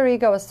 put your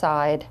ego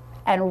aside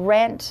and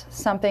rent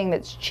something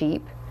that's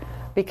cheap,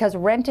 because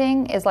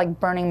renting is like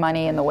burning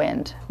money in the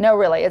wind. No,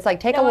 really. It's like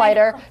take a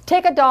lighter,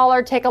 take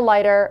 $1, take a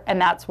lighter, and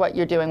that's what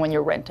you're doing when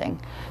you're renting.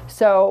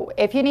 So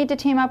if you need to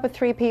team up with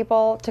 3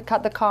 people to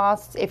cut the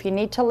costs, if you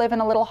need to live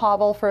in a little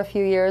hovel for a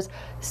few years,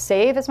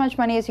 save as much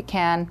money as you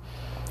can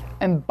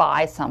and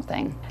buy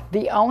something.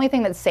 The only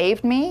thing that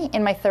saved me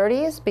in my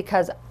 30s,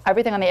 because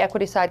everything on the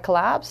equity side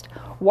collapsed,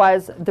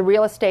 was the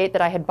real estate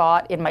that I had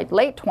bought in my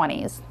late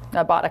 20s.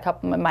 I bought a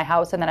couple in my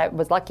house, and then I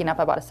was lucky enough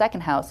I bought a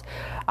second house.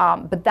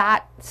 But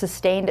that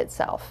sustained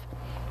itself.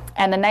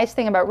 And the nice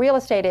thing about real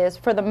estate is,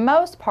 for the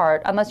most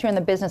part, unless you're in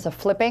the business of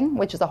flipping,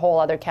 which is a whole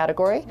other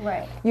category,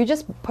 right, you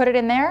just put it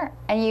in there,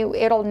 and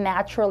it'll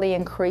naturally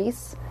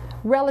increase,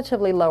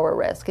 relatively lower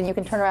risk. And you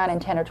can turn around in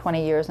 10 or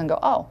 20 years and go,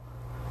 oh,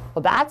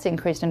 well, that's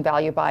increased in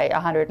value by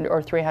 $100,000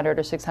 or $300,000 or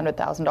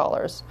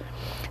 $600,000.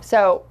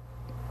 So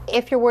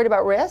if you're worried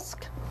about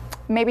risk,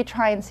 maybe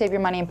try and save your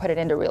money and put it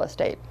into real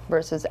estate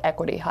versus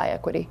equity, high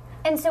equity.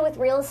 And so with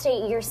real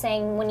estate, you're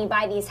saying when you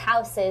buy these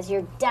houses,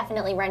 you're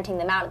definitely renting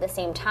them out at the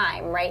same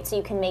time, right? So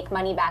you can make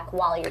money back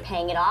while you're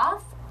paying it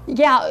off?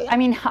 Yeah, I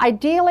mean,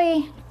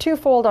 ideally,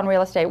 twofold on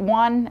real estate.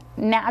 One,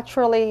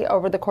 naturally,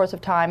 over the course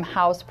of time,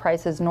 house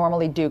prices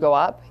normally do go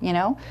up,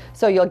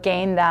 so you'll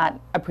gain that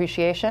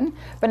appreciation.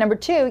 But number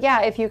 2,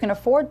 if you can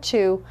afford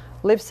to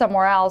live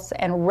somewhere else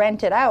and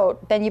rent it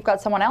out, then you've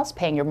got someone else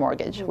paying your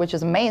mortgage, which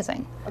is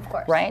amazing. Of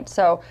course. Right?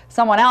 So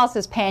someone else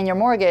is paying your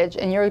mortgage,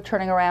 and you're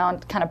turning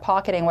around kind of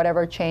pocketing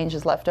whatever change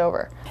is left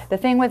over. The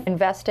thing with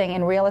investing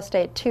in real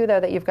estate, too, though,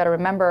 that you've got to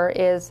remember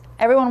is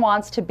everyone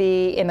wants to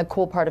be in the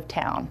cool part of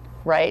town,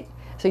 right?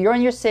 So you're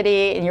in your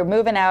city and you're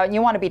moving out and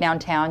you want to be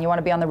downtown, you want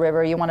to be on the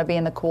river, you want to be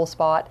in the cool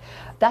spot.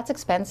 That's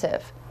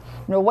expensive.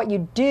 What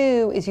you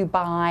do is you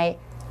buy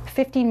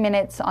 15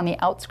 minutes on the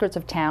outskirts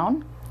of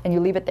town and you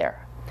leave it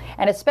there.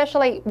 And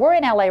especially, we're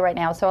in LA right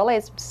now, so LA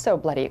is so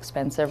bloody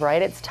expensive,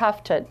 right? It's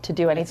tough to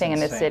do anything in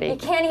this city. You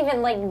can't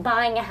even,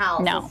 buying a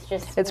house. No,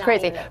 it's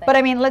crazy. But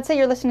I mean, let's say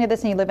you're listening to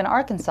this and you live in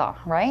Arkansas,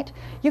 right?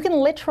 You can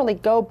literally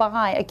go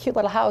buy a cute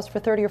little house for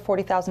 $30,000 or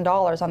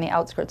 $40,000 on the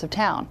outskirts of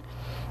town.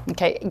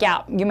 Okay,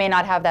 yeah, you may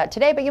not have that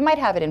today, but you might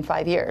have it in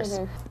 5 years.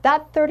 Mm-hmm.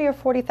 That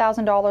 $30,000 or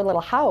 $40,000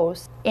 little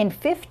house, in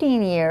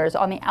 15 years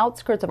on the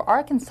outskirts of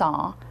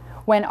Arkansas,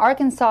 when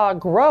Arkansas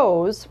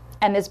grows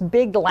and this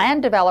big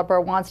land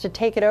developer wants to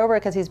take it over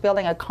because he's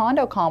building a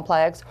condo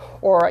complex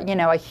or,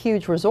 a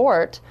huge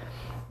resort,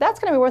 that's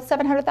going to be worth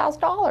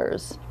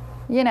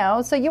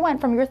 $700,000. So you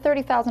went from your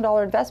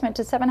 $30,000 investment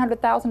to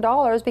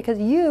 $700,000 because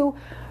you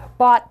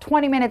bought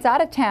 20 minutes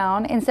out of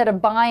town instead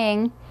of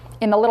buying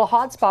in the little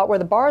hot spot where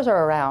the bars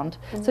are around.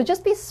 So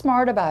just be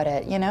smart about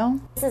it, you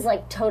know? This is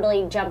like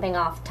totally jumping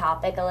off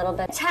topic a little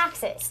bit.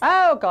 Taxes.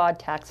 Oh, God,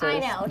 taxes. I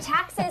know,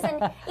 taxes, and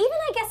even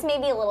I guess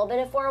maybe a little bit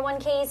of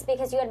 401ks,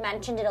 because you had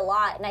mentioned it a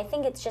lot, and I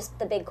think it's just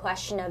the big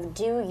question of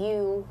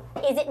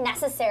is it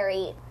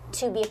necessary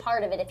to be a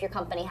part of it if your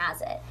company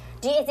has it?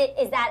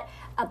 Is that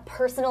a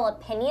personal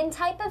opinion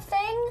type of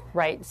thing?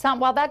 Right.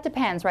 Well, that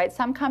depends, right?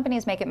 Some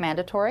companies make it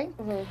mandatory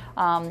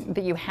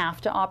that you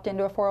have to opt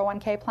into a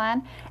 401k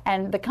plan.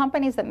 And the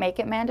companies that make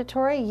it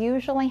mandatory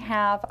usually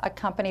have a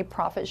company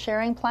profit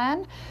sharing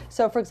plan.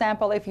 So, for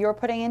example, if you're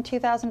putting in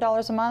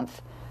 $2,000 a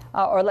month,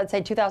 or let's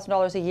say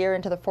 $2,000 a year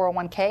into the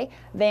 401k,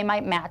 they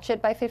might match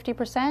it by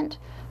 50%.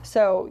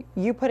 So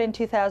you put in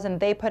 $2,000,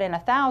 they put in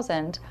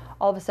 $1,000,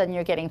 all of a sudden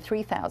you're getting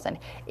 $3,000.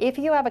 If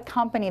you have a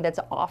company that's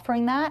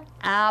offering that,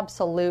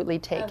 absolutely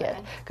take it.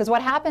 Because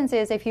what happens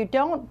is if you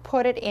don't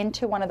put it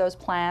into one of those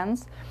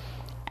plans,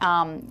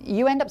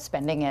 you end up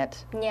spending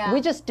it. Yeah.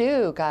 We just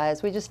do,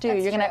 guys. We just do.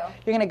 That's you're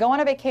true. gonna go on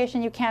a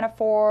vacation you can't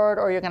afford,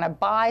 or you're gonna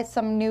buy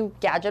some new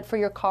gadget for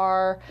your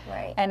car.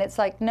 Right. And it's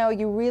like, no,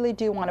 you really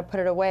do want to put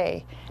it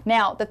away.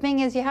 Now, the thing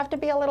is, you have to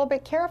be a little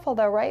bit careful,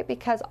 though, right?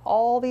 Because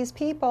all these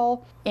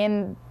people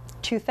in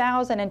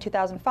 2000 and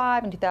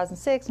 2005 and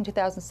 2006 and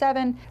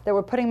 2007 that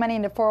were putting money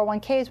into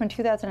 401ks when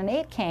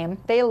 2008 came,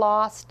 they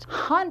lost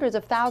hundreds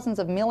of thousands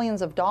of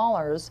millions of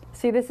dollars.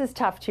 See, this is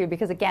tough too,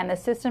 because again, the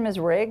system is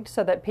rigged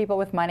so that people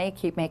with money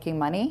keep making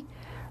money,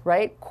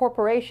 right?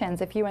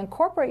 Corporations, if you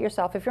incorporate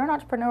yourself, if you're an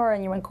entrepreneur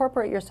and you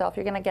incorporate yourself,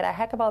 you're going to get a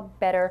heck of a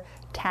better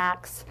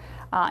tax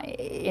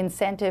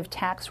incentive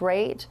tax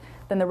rate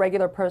than the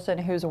regular person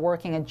who's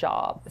working a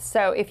job.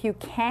 So if you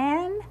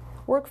can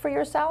work for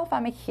yourself,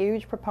 I'm a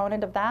huge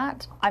proponent of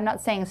that. I'm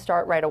not saying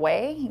start right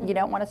away. You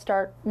don't want to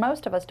start,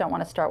 most of us don't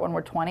want to start when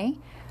we're 20.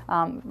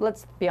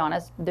 Let's be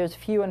honest, there's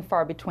few and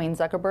far between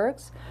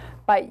Zuckerbergs.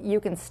 But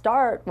you can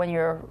start when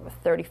you're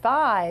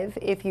 35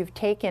 if you've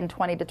taken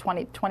 20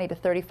 to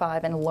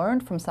 35 and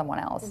learned from someone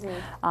else.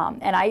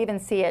 And I even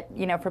see it,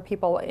 for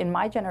people in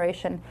my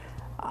generation,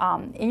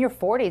 in your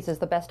 40s is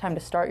the best time to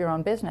start your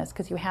own business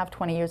because you have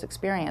 20 years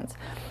experience.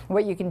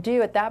 What you can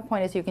do at that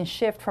point is you can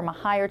shift from a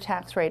higher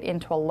tax rate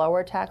into a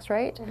lower tax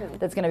rate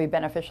that's going to be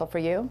beneficial for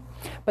you.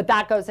 But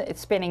that goes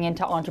spinning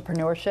into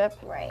entrepreneurship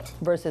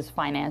versus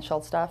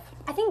financial stuff.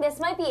 I think this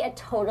might be a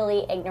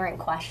totally ignorant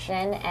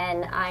question,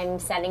 and I'm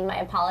sending my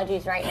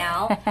apologies right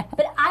now.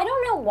 But I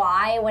don't know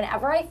why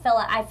whenever I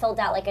filled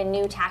out like a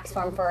new tax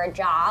form for a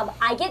job,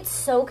 I get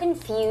so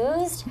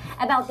confused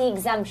about the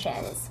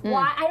exemptions.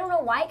 Why? I don't know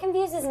why it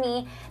confuses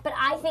me, but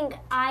I think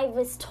I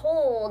was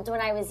told when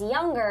I was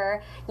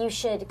younger you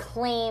should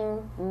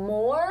claim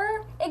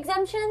more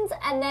exemptions,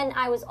 and then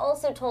I was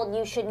also told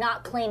you should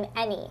not claim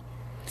any.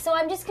 So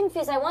I'm just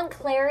confused. I want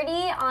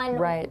clarity on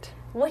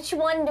which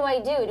one do I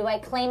do? Do I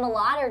claim a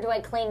lot or do I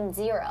claim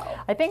zero?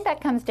 I think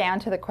that comes down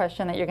to the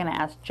question that you're going to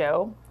ask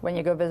Joe when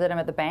you go visit him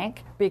at the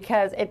bank,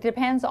 because it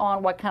depends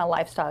on what kind of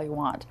lifestyle you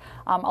want.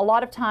 A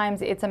lot of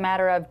times it's a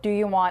matter of, do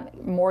you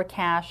want more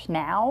cash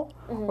now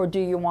or do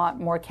you want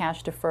more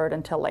cash deferred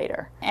until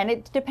later? And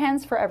it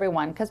depends for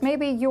everyone, because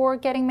maybe you're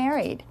getting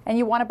married and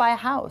you want to buy a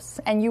house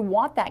and you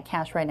want that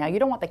cash right now. You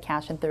don't want the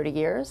cash in 30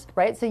 years,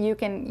 right? So you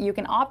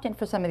can opt in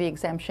for some of the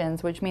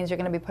exemptions, which means you're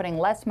going to be putting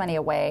less money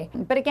away.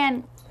 But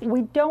again,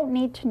 we don't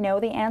need to know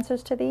the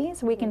answers to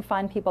these. We can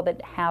find people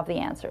that have the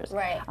answers.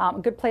 Right. A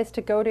good place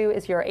to go to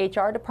is your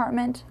HR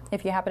department.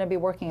 If you happen to be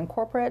working in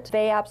corporate,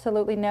 they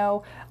absolutely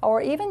know.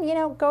 Or even,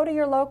 go to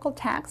your local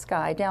tax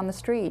guy down the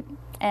street.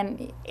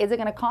 And is it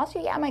going to cost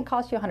you? Yeah, it might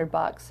cost you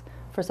 $100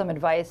 for some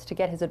advice, to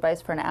get his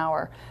advice for an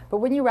hour. But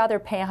wouldn't you rather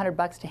pay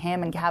 $100 to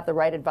him and have the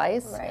right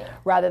advice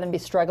rather than be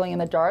struggling in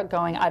the dark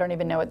going, I don't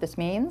even know what this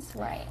means?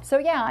 Right. So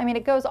yeah,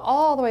 it goes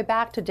all the way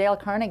back to Dale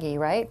Carnegie,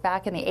 right?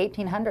 Back in the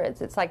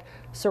 1800s. It's like,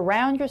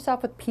 surround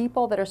yourself with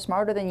people that are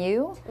smarter than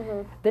you,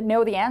 that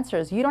know the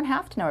answers. You don't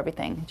have to know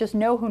everything. Just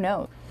know who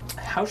knows.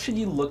 How should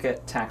you look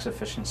at tax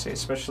efficiency,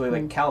 especially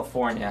like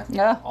California?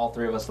 All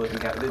three of us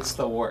looking at it, it's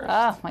the worst.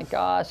 Oh my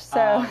gosh. So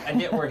and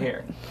yet we're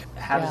here.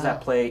 How does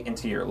that play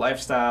into your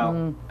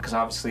lifestyle? Because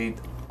obviously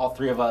all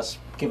three of us,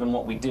 given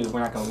what we do, we're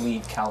not going to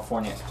leave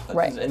California,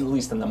 at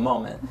least in the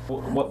moment.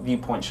 What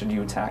viewpoint should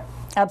you attack?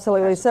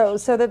 Absolutely. So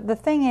the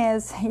thing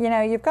is,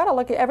 you've got to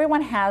look at,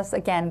 everyone has,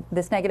 again,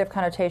 this negative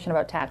connotation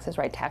about taxes,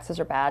 right? Taxes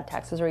are bad,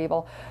 taxes are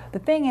evil. The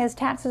thing is,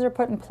 taxes are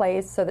put in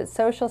place so that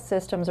social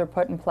systems are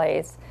put in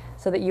place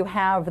so that you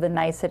have the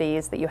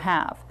niceties that you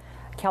have.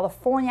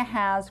 California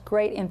has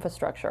great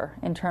infrastructure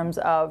in terms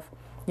of,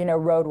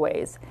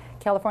 roadways.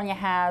 California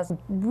has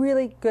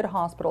really good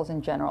hospitals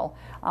in general.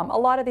 A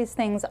lot of these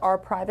things are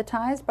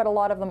privatized, but a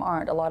lot of them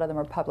aren't. A lot of them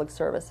are public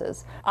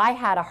services. I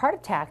had a heart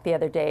attack the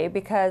other day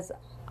because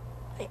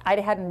I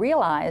hadn't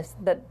realized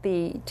that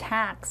the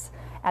tax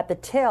at the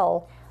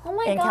till Oh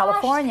my in gosh.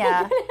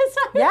 California.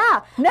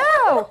 Yeah,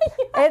 no,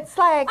 it's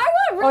like, I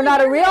got really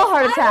not a nervous. real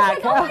heart I was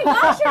attack. like, oh my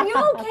gosh, are you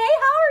okay?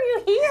 How are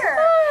you here?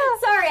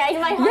 Sorry,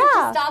 my heart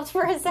Yeah. just stopped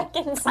for a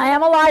second. I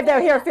am alive though.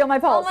 Here, feel my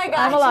pulse. Oh my gosh.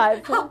 I'm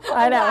alive.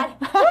 I know.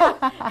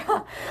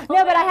 God.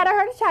 No, but I had a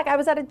heart attack. I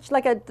was at a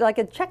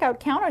checkout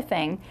counter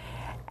thing,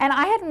 and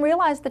I hadn't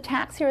realized the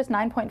tax here is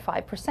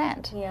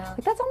 9.5%. Yeah.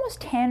 Like, that's almost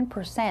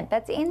 10%.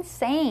 That's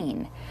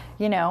insane,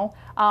 you know.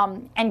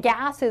 And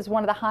gas is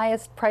one of the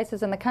highest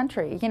prices in the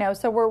country, you know.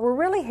 So we're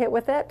really hit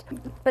with it.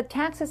 But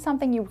tax is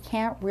something you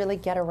can't really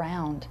get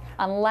around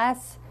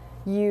unless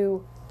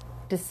you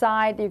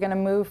decide you're going to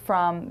move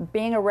from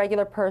being a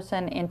regular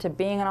person into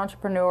being an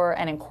entrepreneur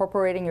and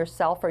incorporating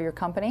yourself or your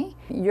company.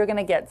 You're going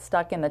to get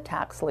stuck in the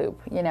tax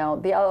loop. You know,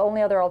 the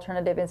only other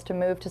alternative is to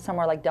move to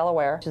somewhere like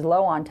Delaware, which is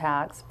low on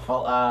tax.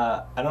 Well,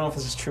 I don't know if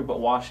this is true, but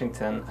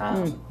Washington,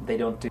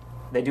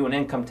 they do an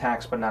income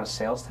tax, but not a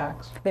sales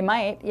tax. They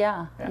might,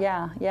 yeah.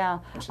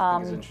 Which I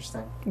think is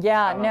interesting.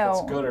 Yeah, I don't know no.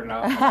 if it's good or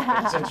not.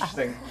 But it's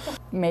interesting.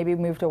 Maybe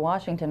move to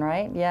Washington,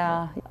 right?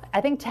 Yeah.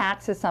 I think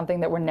tax is something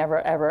that we're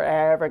never, ever,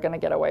 ever going to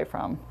get away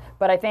from.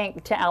 But I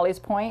think, to Allie's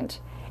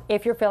point,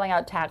 if you're filling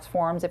out tax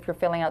forms, if you're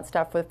filling out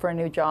stuff for a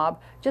new job,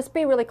 just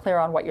be really clear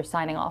on what you're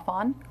signing off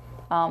on.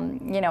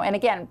 You know, and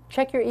again,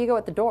 check your ego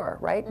at the door,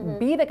 right? Mm-hmm.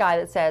 Be the guy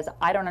that says,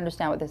 I don't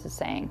understand what this is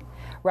saying,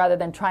 rather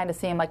than trying to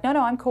seem like, no,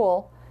 I'm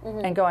cool.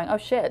 Mm-hmm. And going, oh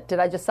shit, did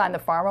I just sign the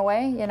farm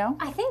away, you know?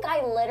 I think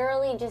I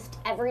literally just,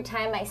 every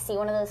time I see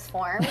one of those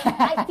forms,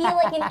 I feel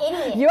like an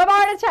idiot. You have a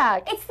heart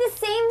attack. It's the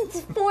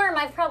same form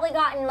I've probably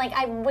gotten, like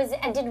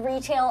I did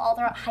retail all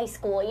throughout high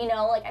school, you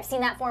know, like I've seen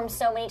that form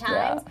so many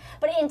times,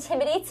 but it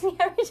intimidates me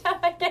every time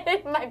I get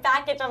it in my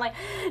package. I'm like,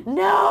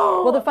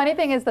 no. Well, the funny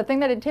thing is, the thing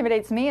that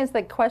intimidates me is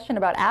the question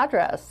about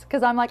address,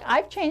 because I'm like,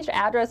 I've changed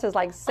addresses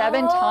like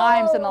 7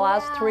 times in the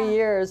last 3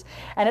 years,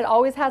 and it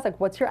always has like,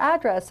 what's your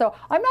address? So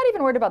I'm not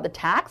even worried about the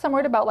tax. I'm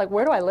worried about like,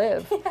 where do I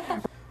live?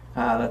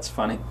 That's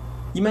funny.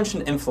 You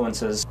mentioned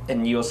influences,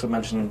 and you also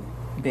mentioned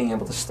being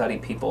able to study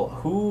people.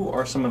 Who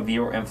are some of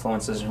your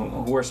influences?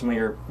 Who are some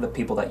of the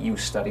people that you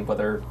study,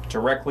 whether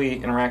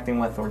directly interacting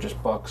with or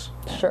just books?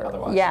 Sure.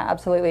 Otherwise? Yeah,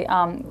 absolutely.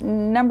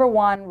 Number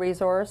one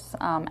resource,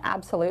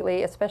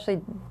 absolutely,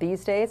 especially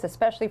these days,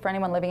 especially for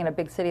anyone living in a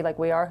big city like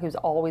we are, who's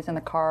always in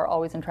the car,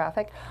 always in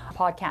traffic.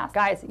 Podcast.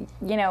 Guys,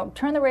 you know,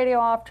 turn the radio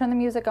off, turn the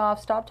music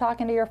off, stop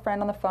talking to your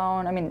friend on the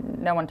phone. I mean,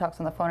 no one talks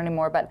on the phone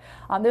anymore, but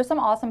there's some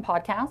awesome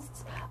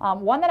podcasts.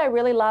 One that I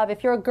really love,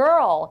 if you're a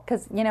girl,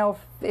 because, you know,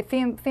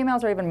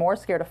 females are even more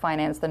scared of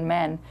finance than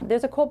men.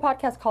 There's a cool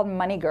podcast called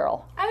Money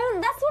Girl. I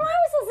mean, that's what I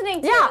was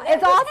listening to. Yeah,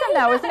 it's awesome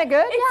though, isn't it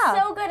good? It's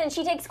so good, and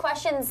she takes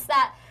questions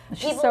that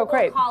people so will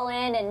great. call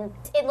in, and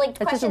it like It's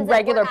questions just that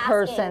regular we're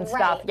person asking.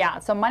 stuff. Right. Yeah,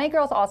 so Money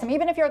Girl's awesome.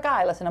 Even if you're a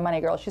guy, listen to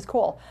Money Girl. She's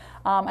cool.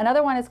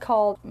 Another one is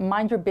called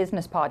Mind Your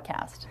Business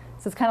Podcast.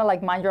 So it's kind of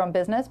like Mind Your Own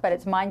Business, but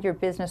it's Mind Your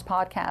Business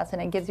Podcast,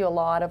 and it gives you a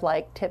lot of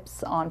like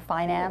tips on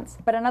finance.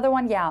 But another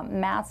one,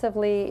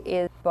 massively,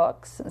 is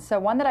books. So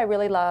one that I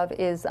really love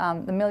is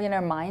The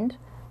Millionaire Mind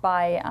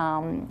by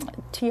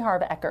T.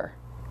 Harv Eker.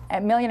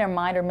 Millionaire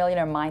Mind or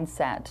Millionaire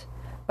Mindset.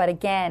 But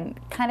again,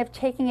 kind of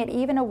taking it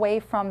even away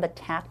from the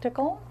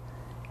tactical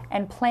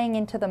and playing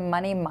into the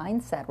money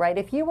mindset, right?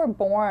 If you were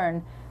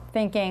born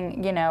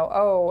thinking, you know,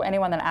 oh,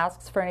 anyone that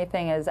asks for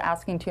anything is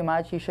asking too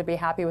much, you should be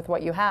happy with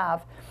what you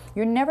have,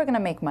 you're never going to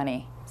make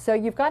money. So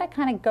you've got to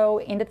kind of go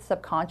into the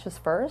subconscious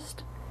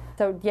first.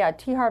 So yeah,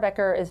 T. Harv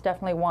Eker is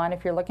definitely one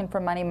if you're looking for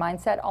money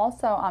mindset.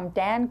 Also,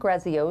 Dan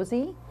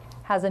Graziosi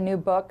has a new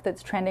book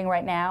that's trending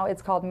right now.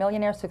 It's called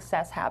Millionaire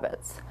Success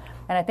Habits.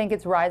 And I think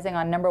it's rising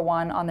on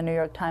 #1 on the New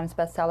York Times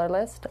bestseller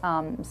list.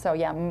 So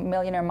yeah,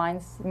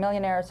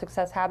 Millionaire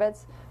Success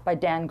Habits by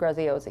Dan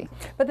Graziosi.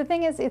 But the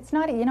thing is, it's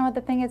not, you know what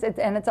the thing is,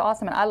 and it's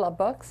awesome, and I love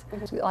books.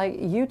 Like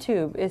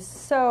YouTube is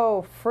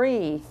so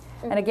free.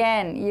 And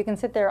again, you can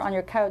sit there on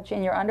your couch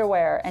in your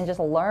underwear and just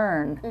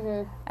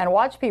learn and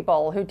watch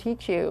people who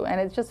teach you,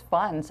 and it's just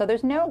fun. So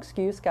there's no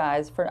excuse,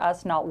 guys, for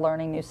us not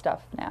learning new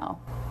stuff now.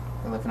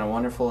 We live in a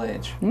wonderful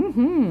age.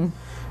 Mm-hmm.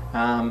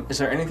 Is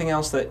there anything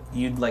else that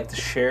you'd like to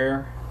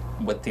share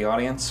with the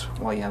audience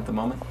while you have the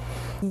moment?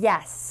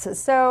 Yes.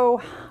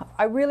 So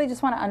I really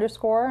just want to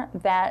underscore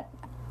that,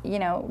 you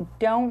know,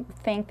 don't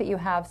think that you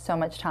have so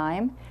much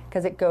time,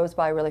 because it goes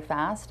by really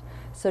fast.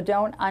 So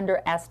don't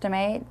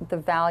underestimate the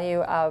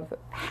value of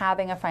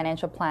having a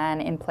financial plan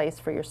in place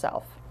for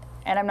yourself.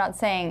 And I'm not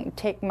saying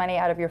take money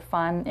out of your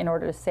fund in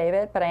order to save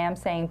it, but I am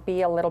saying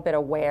be a little bit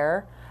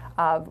aware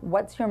of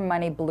what's your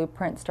money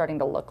blueprint starting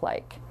to look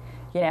like.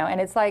 You know,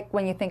 and it's like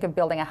when you think of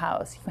building a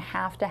house, you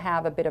have to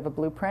have a bit of a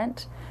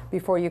blueprint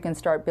before you can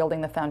start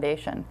building the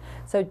foundation.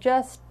 So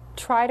just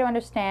try to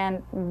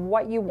understand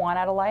what you want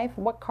out of life.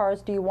 What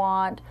cars do you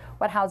want?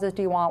 What houses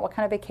do you want? What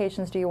kind of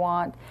vacations do you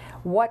want?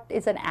 What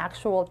is an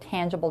actual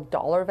tangible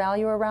dollar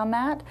value around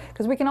that?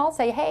 Because we can all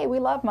say, hey, we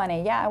love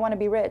money. Yeah, I want to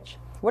be rich.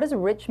 What does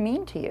rich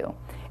mean to you?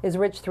 Is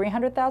rich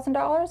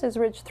 $300,000? Is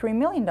rich $3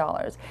 million?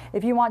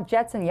 If you want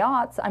jets and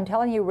yachts, I'm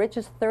telling you, rich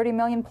is 30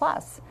 million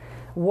plus.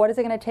 What is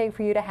it going to take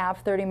for you to have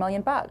 30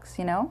 million bucks,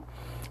 you know?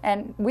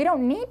 And we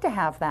don't need to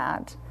have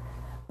that.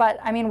 But,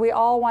 I mean, we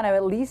all want to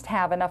at least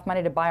have enough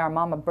money to buy our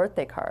mom a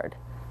birthday card.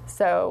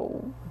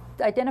 So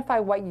identify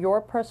what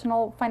your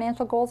personal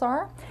financial goals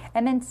are,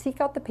 and then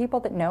seek out the people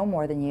that know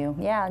more than you.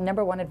 Yeah,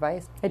 number one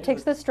advice. It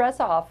takes the stress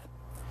off.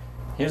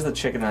 Here's the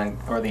chicken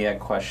or the egg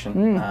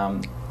question.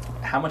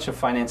 How much of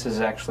finance is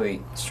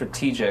actually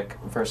strategic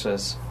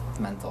versus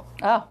mental?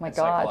 Oh, my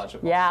God.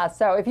 Psychological? Yeah,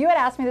 so if you had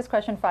asked me this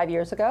question 5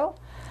 years ago,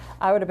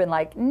 I would have been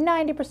like,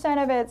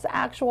 90% of it's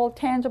actual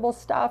tangible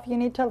stuff you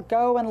need to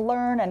go and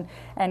learn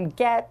and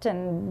get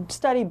and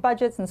study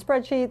budgets and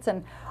spreadsheets.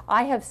 And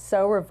I have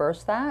so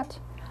reversed that.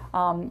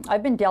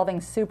 I've been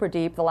delving super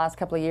deep the last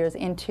couple of years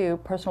into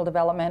personal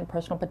development,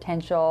 personal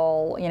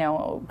potential,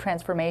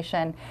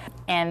 transformation.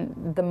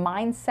 And the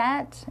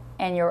mindset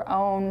and your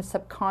own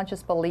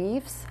subconscious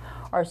beliefs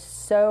are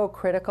so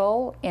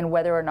critical in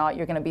whether or not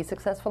you're going to be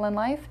successful in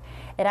life.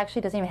 It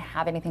actually doesn't even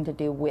have anything to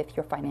do with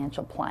your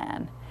financial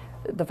plan.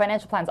 The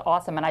financial plan's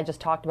awesome, and I just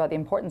talked about the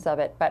importance of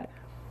it, but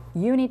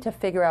you need to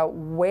figure out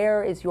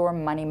where is your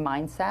money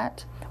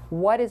mindset,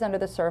 what is under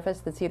the surface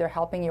that's either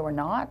helping you or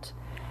not,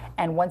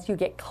 and once you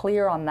get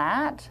clear on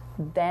that,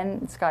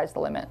 then sky's the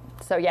limit.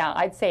 So yeah,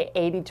 I'd say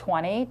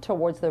 80-20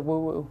 towards the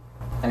woo-woo.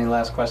 Any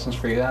last questions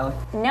for you, Allie?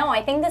 No,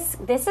 I think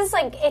this is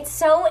like, it's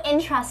so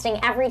interesting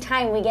every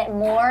time we get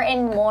more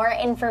and more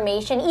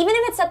information, even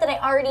if it's stuff that I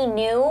already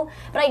knew,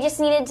 but I just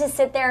needed to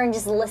sit there and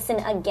just listen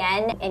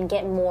again and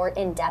get more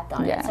in depth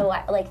on it. So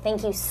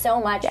thank you so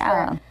much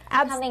for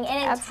coming in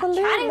and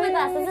chatting with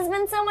us. This has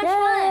been so much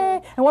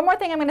fun. And one more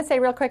thing I'm going to say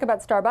real quick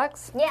about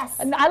Starbucks. Yes.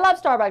 I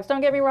love Starbucks,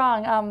 don't get me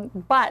wrong,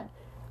 but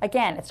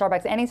again, at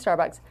Starbucks, any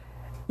Starbucks,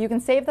 you can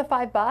save the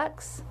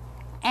 $5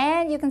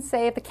 and you can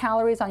save the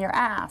calories on your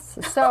ass.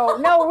 So,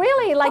 no,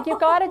 really, like, you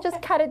got to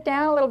just cut it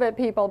down a little bit,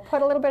 people.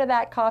 Put a little bit of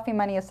that coffee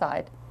money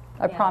aside.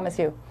 I promise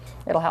you,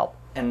 it'll help.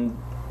 And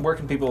where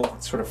can people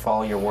sort of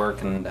follow your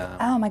work and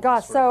oh my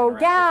gosh, so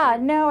yeah,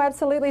 no,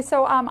 absolutely.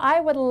 So I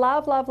would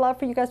love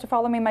for you guys to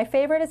follow me. My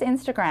favorite is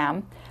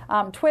Instagram.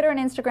 Twitter and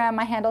Instagram,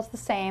 my handle's the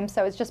same,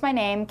 so it's just my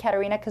name,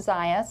 Katerina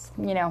Kazayas.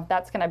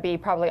 That's going to be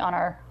probably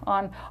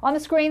on the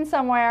screen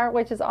somewhere,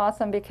 which is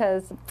awesome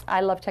because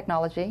I love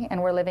technology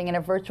and we're living in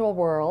a virtual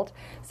world.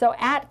 So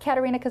at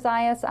Katerina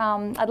Kazayas,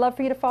 I'd love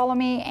for you to follow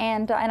me,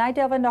 and I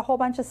delve into a whole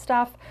bunch of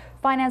stuff,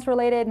 finance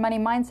related, money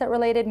mindset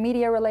related,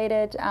 media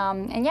related,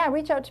 and yeah,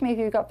 reach out to me if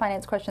you've got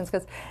finance questions,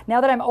 because now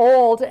that I'm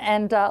old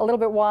and a little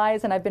bit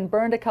wise and I've been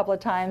burned a couple of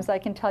times, I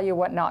can tell you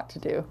what not to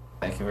do.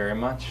 Thank you very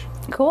much.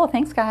 Cool,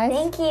 thanks guys.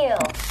 Thank you.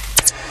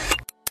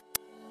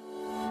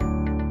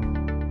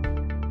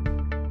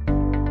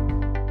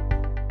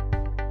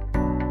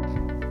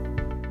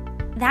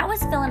 That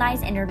was Phil and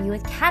I's interview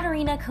with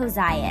Katerina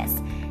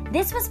Kazayas.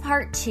 This was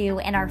part 2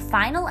 and our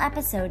final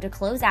episode to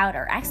close out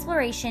our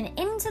exploration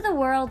into the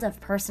world of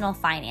personal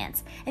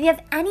finance. If you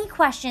have any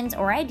questions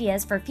or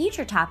ideas for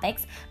future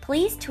topics,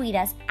 please tweet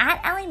us at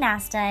Allie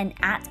Nasta and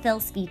at Phil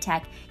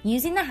Svitek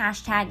using the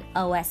hashtag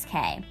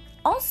OSK.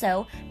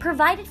 Also,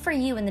 provided for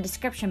you in the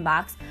description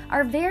box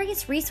are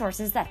various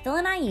resources that Phil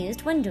and I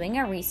used when doing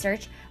our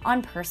research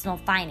on personal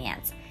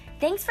finance.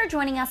 Thanks for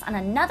joining us on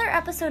another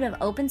episode of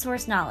Open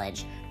Source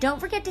Knowledge.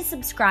 Don't forget to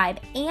subscribe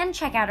and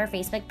check out our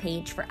Facebook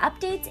page for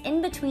updates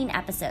in between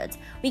episodes.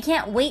 We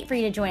can't wait for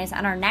you to join us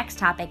on our next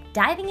topic,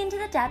 diving into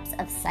the depths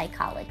of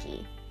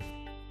psychology.